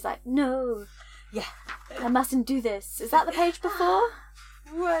then he's like, no. Yeah. I mustn't do this. Is that the page before?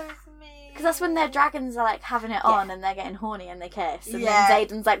 Woe is me. Because that's when their dragons are like having it on and they're getting horny and they kiss. And Yeah. then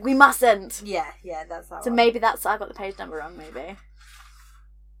Xaden's like, we mustn't. Yeah, that's that So one. maybe that's... I got the page number wrong, maybe.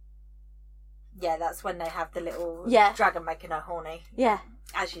 Yeah, that's when they have the little dragon making her horny. Yeah.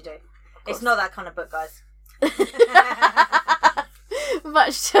 As you do. It's not that kind of book, guys.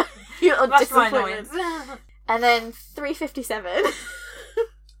 Much to your Much disappointment. my annoyance. And then 357.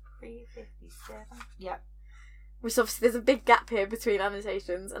 357. Yep. Which obviously there's a big gap here between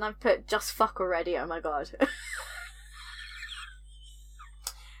annotations, and I've put just fuck already, oh my god.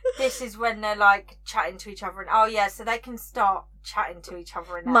 This is when they're like chatting to each other, and oh yeah, so they can start chatting to each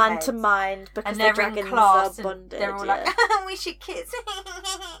other in their Mind heads. to mind, because And the they're dragons in class are bonded. and they're all like, we should kiss.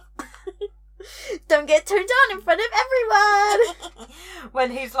 Don't get turned on in front of everyone! When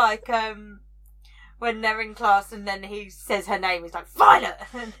he's like, when they're in class and then he says her name, he's like, Violet!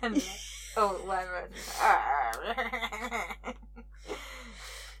 And then, like, oh, whatever.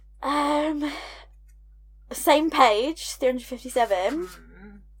 Same page, 357.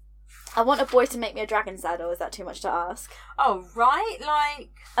 I want a boy to make me a dragon saddle. Is that too much to ask? Oh, right?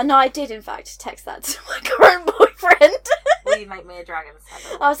 Like... No, I did, in fact, text that to my current boyfriend. Will you make me a dragon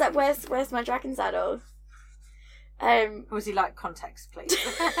saddle? I was like, where's my dragon saddle? Was he like, context, please?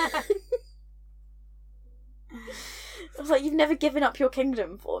 I was like, you've never given up your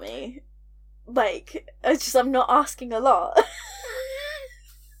kingdom for me. Like, I'm not asking a lot.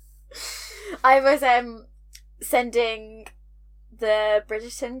 I was sending the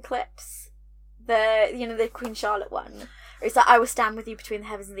Bridgerton clips, the Queen Charlotte one. It's like, I will stand with you between the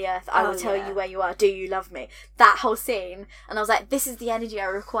heavens and the earth. I will tell you where you are. Do you love me? That whole scene. And I was like, this is the energy I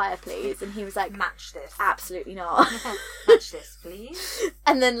require, please. And he was like, match this. Absolutely not. Match this, please.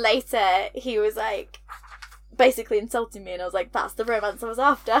 And then later, he was like, basically insulting me. And I was like, that's the romance I was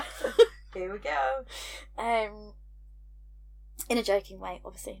after. Here we go. In a joking way,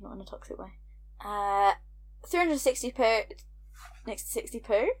 obviously, not in a toxic way. 360 poo. Next to 60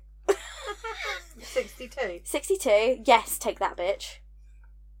 poo. 62. 62. Yes, take that, bitch.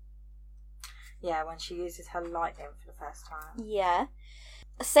 Yeah, when she uses her lightning for the first time. Yeah.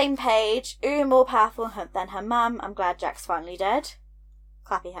 Same page. Ooh, more powerful than her mum. I'm glad Jack's finally dead.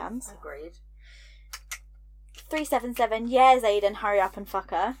 Clappy hands. Agreed. 377. Yeah, Xaden, hurry up and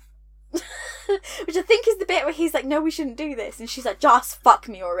fuck her. Which I think is the bit where he's like, no, we shouldn't do this. And she's like, just fuck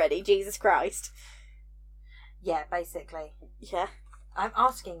me already, Jesus Christ. Yeah, basically. Yeah. I'm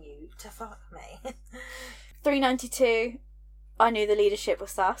asking you to fuck me. 392. I knew the leadership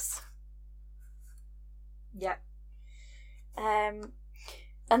was sus. Yep. And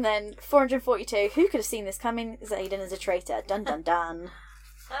then 442. Who could have seen this coming? Xaden is a traitor. Dun dun dun.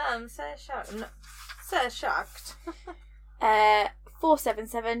 So shocked. No, so shocked.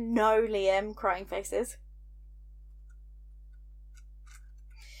 477. No, Liam. Crying faces.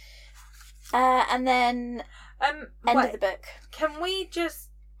 And then end of the book. Can we just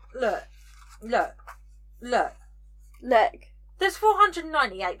look? There's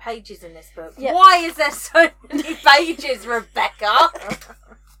 498 pages in this book. Yep. Why is there so many pages, Rebecca?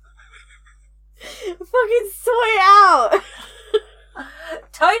 Fucking sort it out.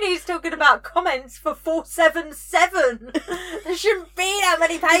 Tony's talking about comments for 477. There shouldn't be that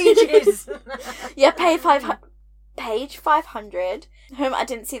many pages. Yeah, page 500. I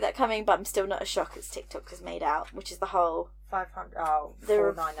didn't see that coming, but I'm still not as shocked as TikTok has made out, which is the whole 500. Oh, the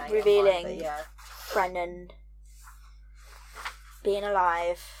 498. revealing Yeah. Brennan being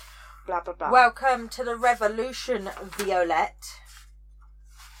alive. blah blah blah. Welcome to the revolution, Violette.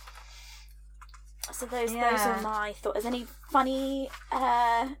 So those are my thoughts. Is any funny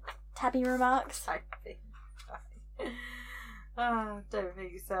Tabby remarks? I don't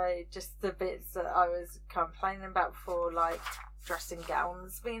think so. Just the bits that I was complaining about before, like dressing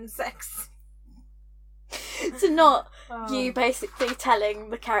gowns being sexy. So not you basically telling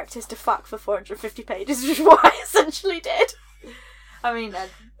the characters to fuck for 450 pages, which is what I essentially did. I mean,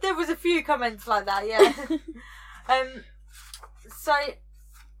 there was a few comments like that, yeah. So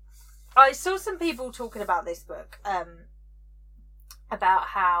I saw some people talking about this book, about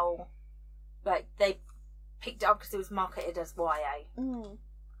how like they picked it up because it was marketed as YA, and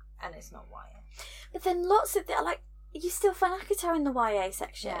it's not YA. But then lots of you still find Akito in the YA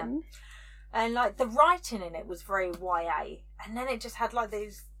section. Yeah. And like the writing in it was very YA, and then it just had like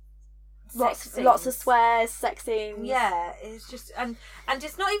these lots of swears, sex scenes. Yeah, it's just and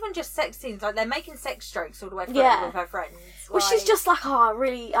it's not even just sex scenes. Like they're making sex jokes all the way through with her friends. Well, she's just like, I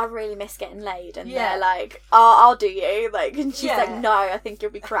really miss getting laid, and they're like, I'll do you. Like, and she's like, no, I think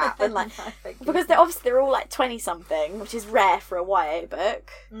you'll be crap, and like because they're all like 20 something, which is rare for a YA book.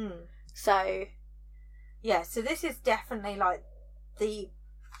 So yeah, so this is definitely like the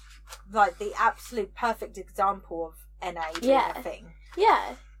absolute perfect example of NA being a thing.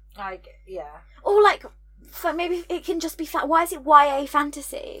 Yeah. Like, yeah. Or like, maybe it can just be why is it YA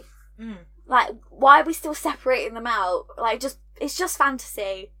fantasy? Like, why are we still separating them out? Like, it's just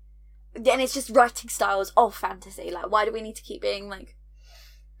fantasy, and it's just writing styles of fantasy. Like, why do we need to keep being like?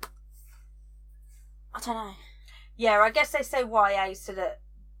 I don't know. Yeah, I guess they say YA so that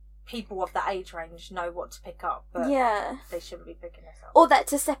people of that age range know what to pick up, but they shouldn't be picking this up. Or that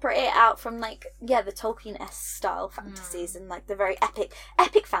to separate it out from the Tolkien-esque style fantasies and like the very epic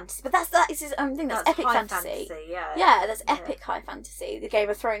fantasy. But that is his own thing. That's epic high fantasy. Yeah, that's epic high fantasy. The Game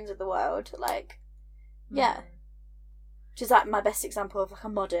of Thrones of the world, like, which is like my best example of like a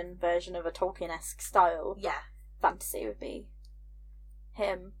modern version of a Tolkien-esque style. Fantasy would be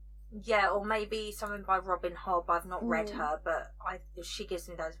him. Yeah, or maybe something by Robin Hobb. I've not read her, but she gives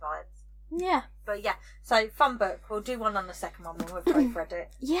me those vibes. Yeah. But yeah, so fun book. We'll do one on the second one when we've both read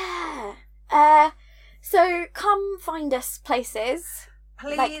it. Yeah. So come find us places.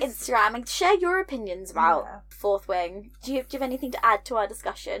 Please. Like Instagram, and share your opinions about Fourth Wing. Do you have anything to add to our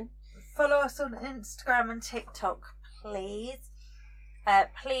discussion? Follow us on Instagram and TikTok, please.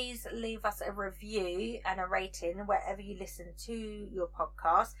 Please leave us a review and a rating wherever you listen to your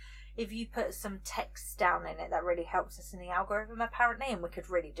podcast. If you put some text down in it, that really helps us in the algorithm, apparently, and we could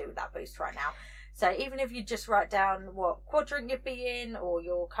really do that boost right now. So even if you just write down what quadrant you'd be in, or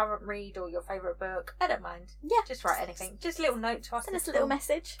your current read, or your favourite book, I don't mind. Yeah. Just write anything. Just a little note to us. Send us a little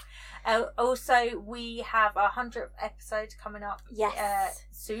message. Also, we have our 100th episode coming up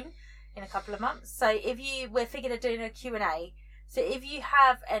soon, in a couple of months. So we're thinking of doing a Q&A. So if you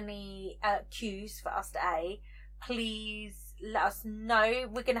have any cues for us to please let us know.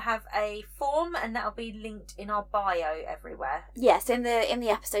 We're going to have a form, and that'll be linked in our bio everywhere. Yes, in the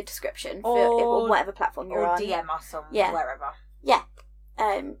episode description for whatever platform you're on. Or DM us on wherever. Yeah.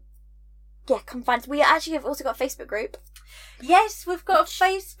 Come find us. We actually have also got a Facebook group. Yes, we've got a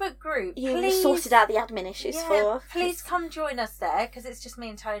Facebook group. You sorted out the admin issues for. Please come join us there, because it's just me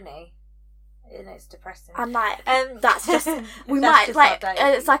and Tony. And it's depressing. And like, that's just we might just like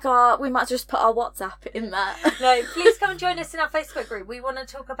it's like we might just put our WhatsApp in that. No, please come and join us in our Facebook group. We want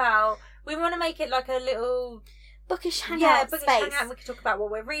to make it like a little bookish hangout. Yeah, bookish hangout. We can talk about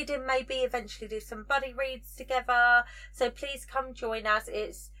what we're reading. Maybe eventually do some buddy reads together. So please come join us.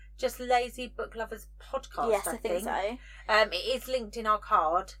 It's just Lazy Book Lovers Podcast. Yes, I think so. It is linked in our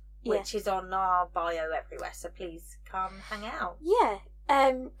card, which is on our bio everywhere. So please come hang out. Yeah.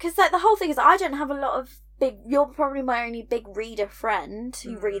 Because like the whole thing is, I don't have a lot of big. You're probably my only big reader friend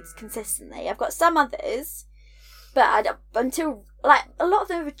who reads consistently. I've got some others, but until like a lot of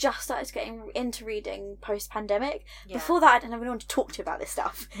them have just started getting into reading post-pandemic. Yeah. Before that, I didn't have anyone to talk to about this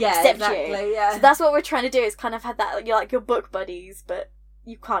stuff. Yeah, except exactly. You. Yeah. So that's what we're trying to do, is kind of have that you're like your book buddies, but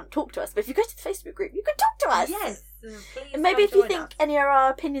you can't talk to us. But if you go to the Facebook group, you can talk to us. Yes. Please. And maybe if you think any of our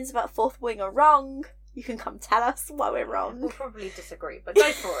opinions about Fourth Wing are wrong, you can come tell us why we're wrong. We'll probably disagree, but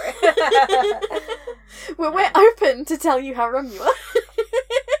go for it. We're open to tell you how wrong you are.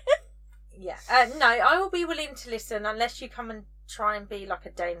 Yeah. No, I will be willing to listen, unless you come and try and be like a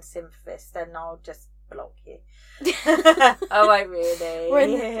Dane sympathist, then I'll just block you. I won't really.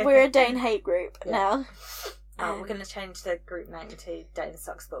 We're a Dane hate group now. We're going to change the group name to Dane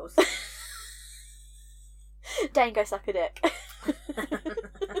Sucks Balls. Dane go suck a dick.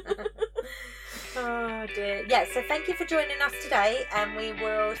 Oh dear. Yeah, so thank you for joining us today, and we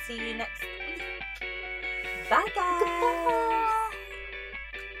will see you next week. Bye guys. Goodbye.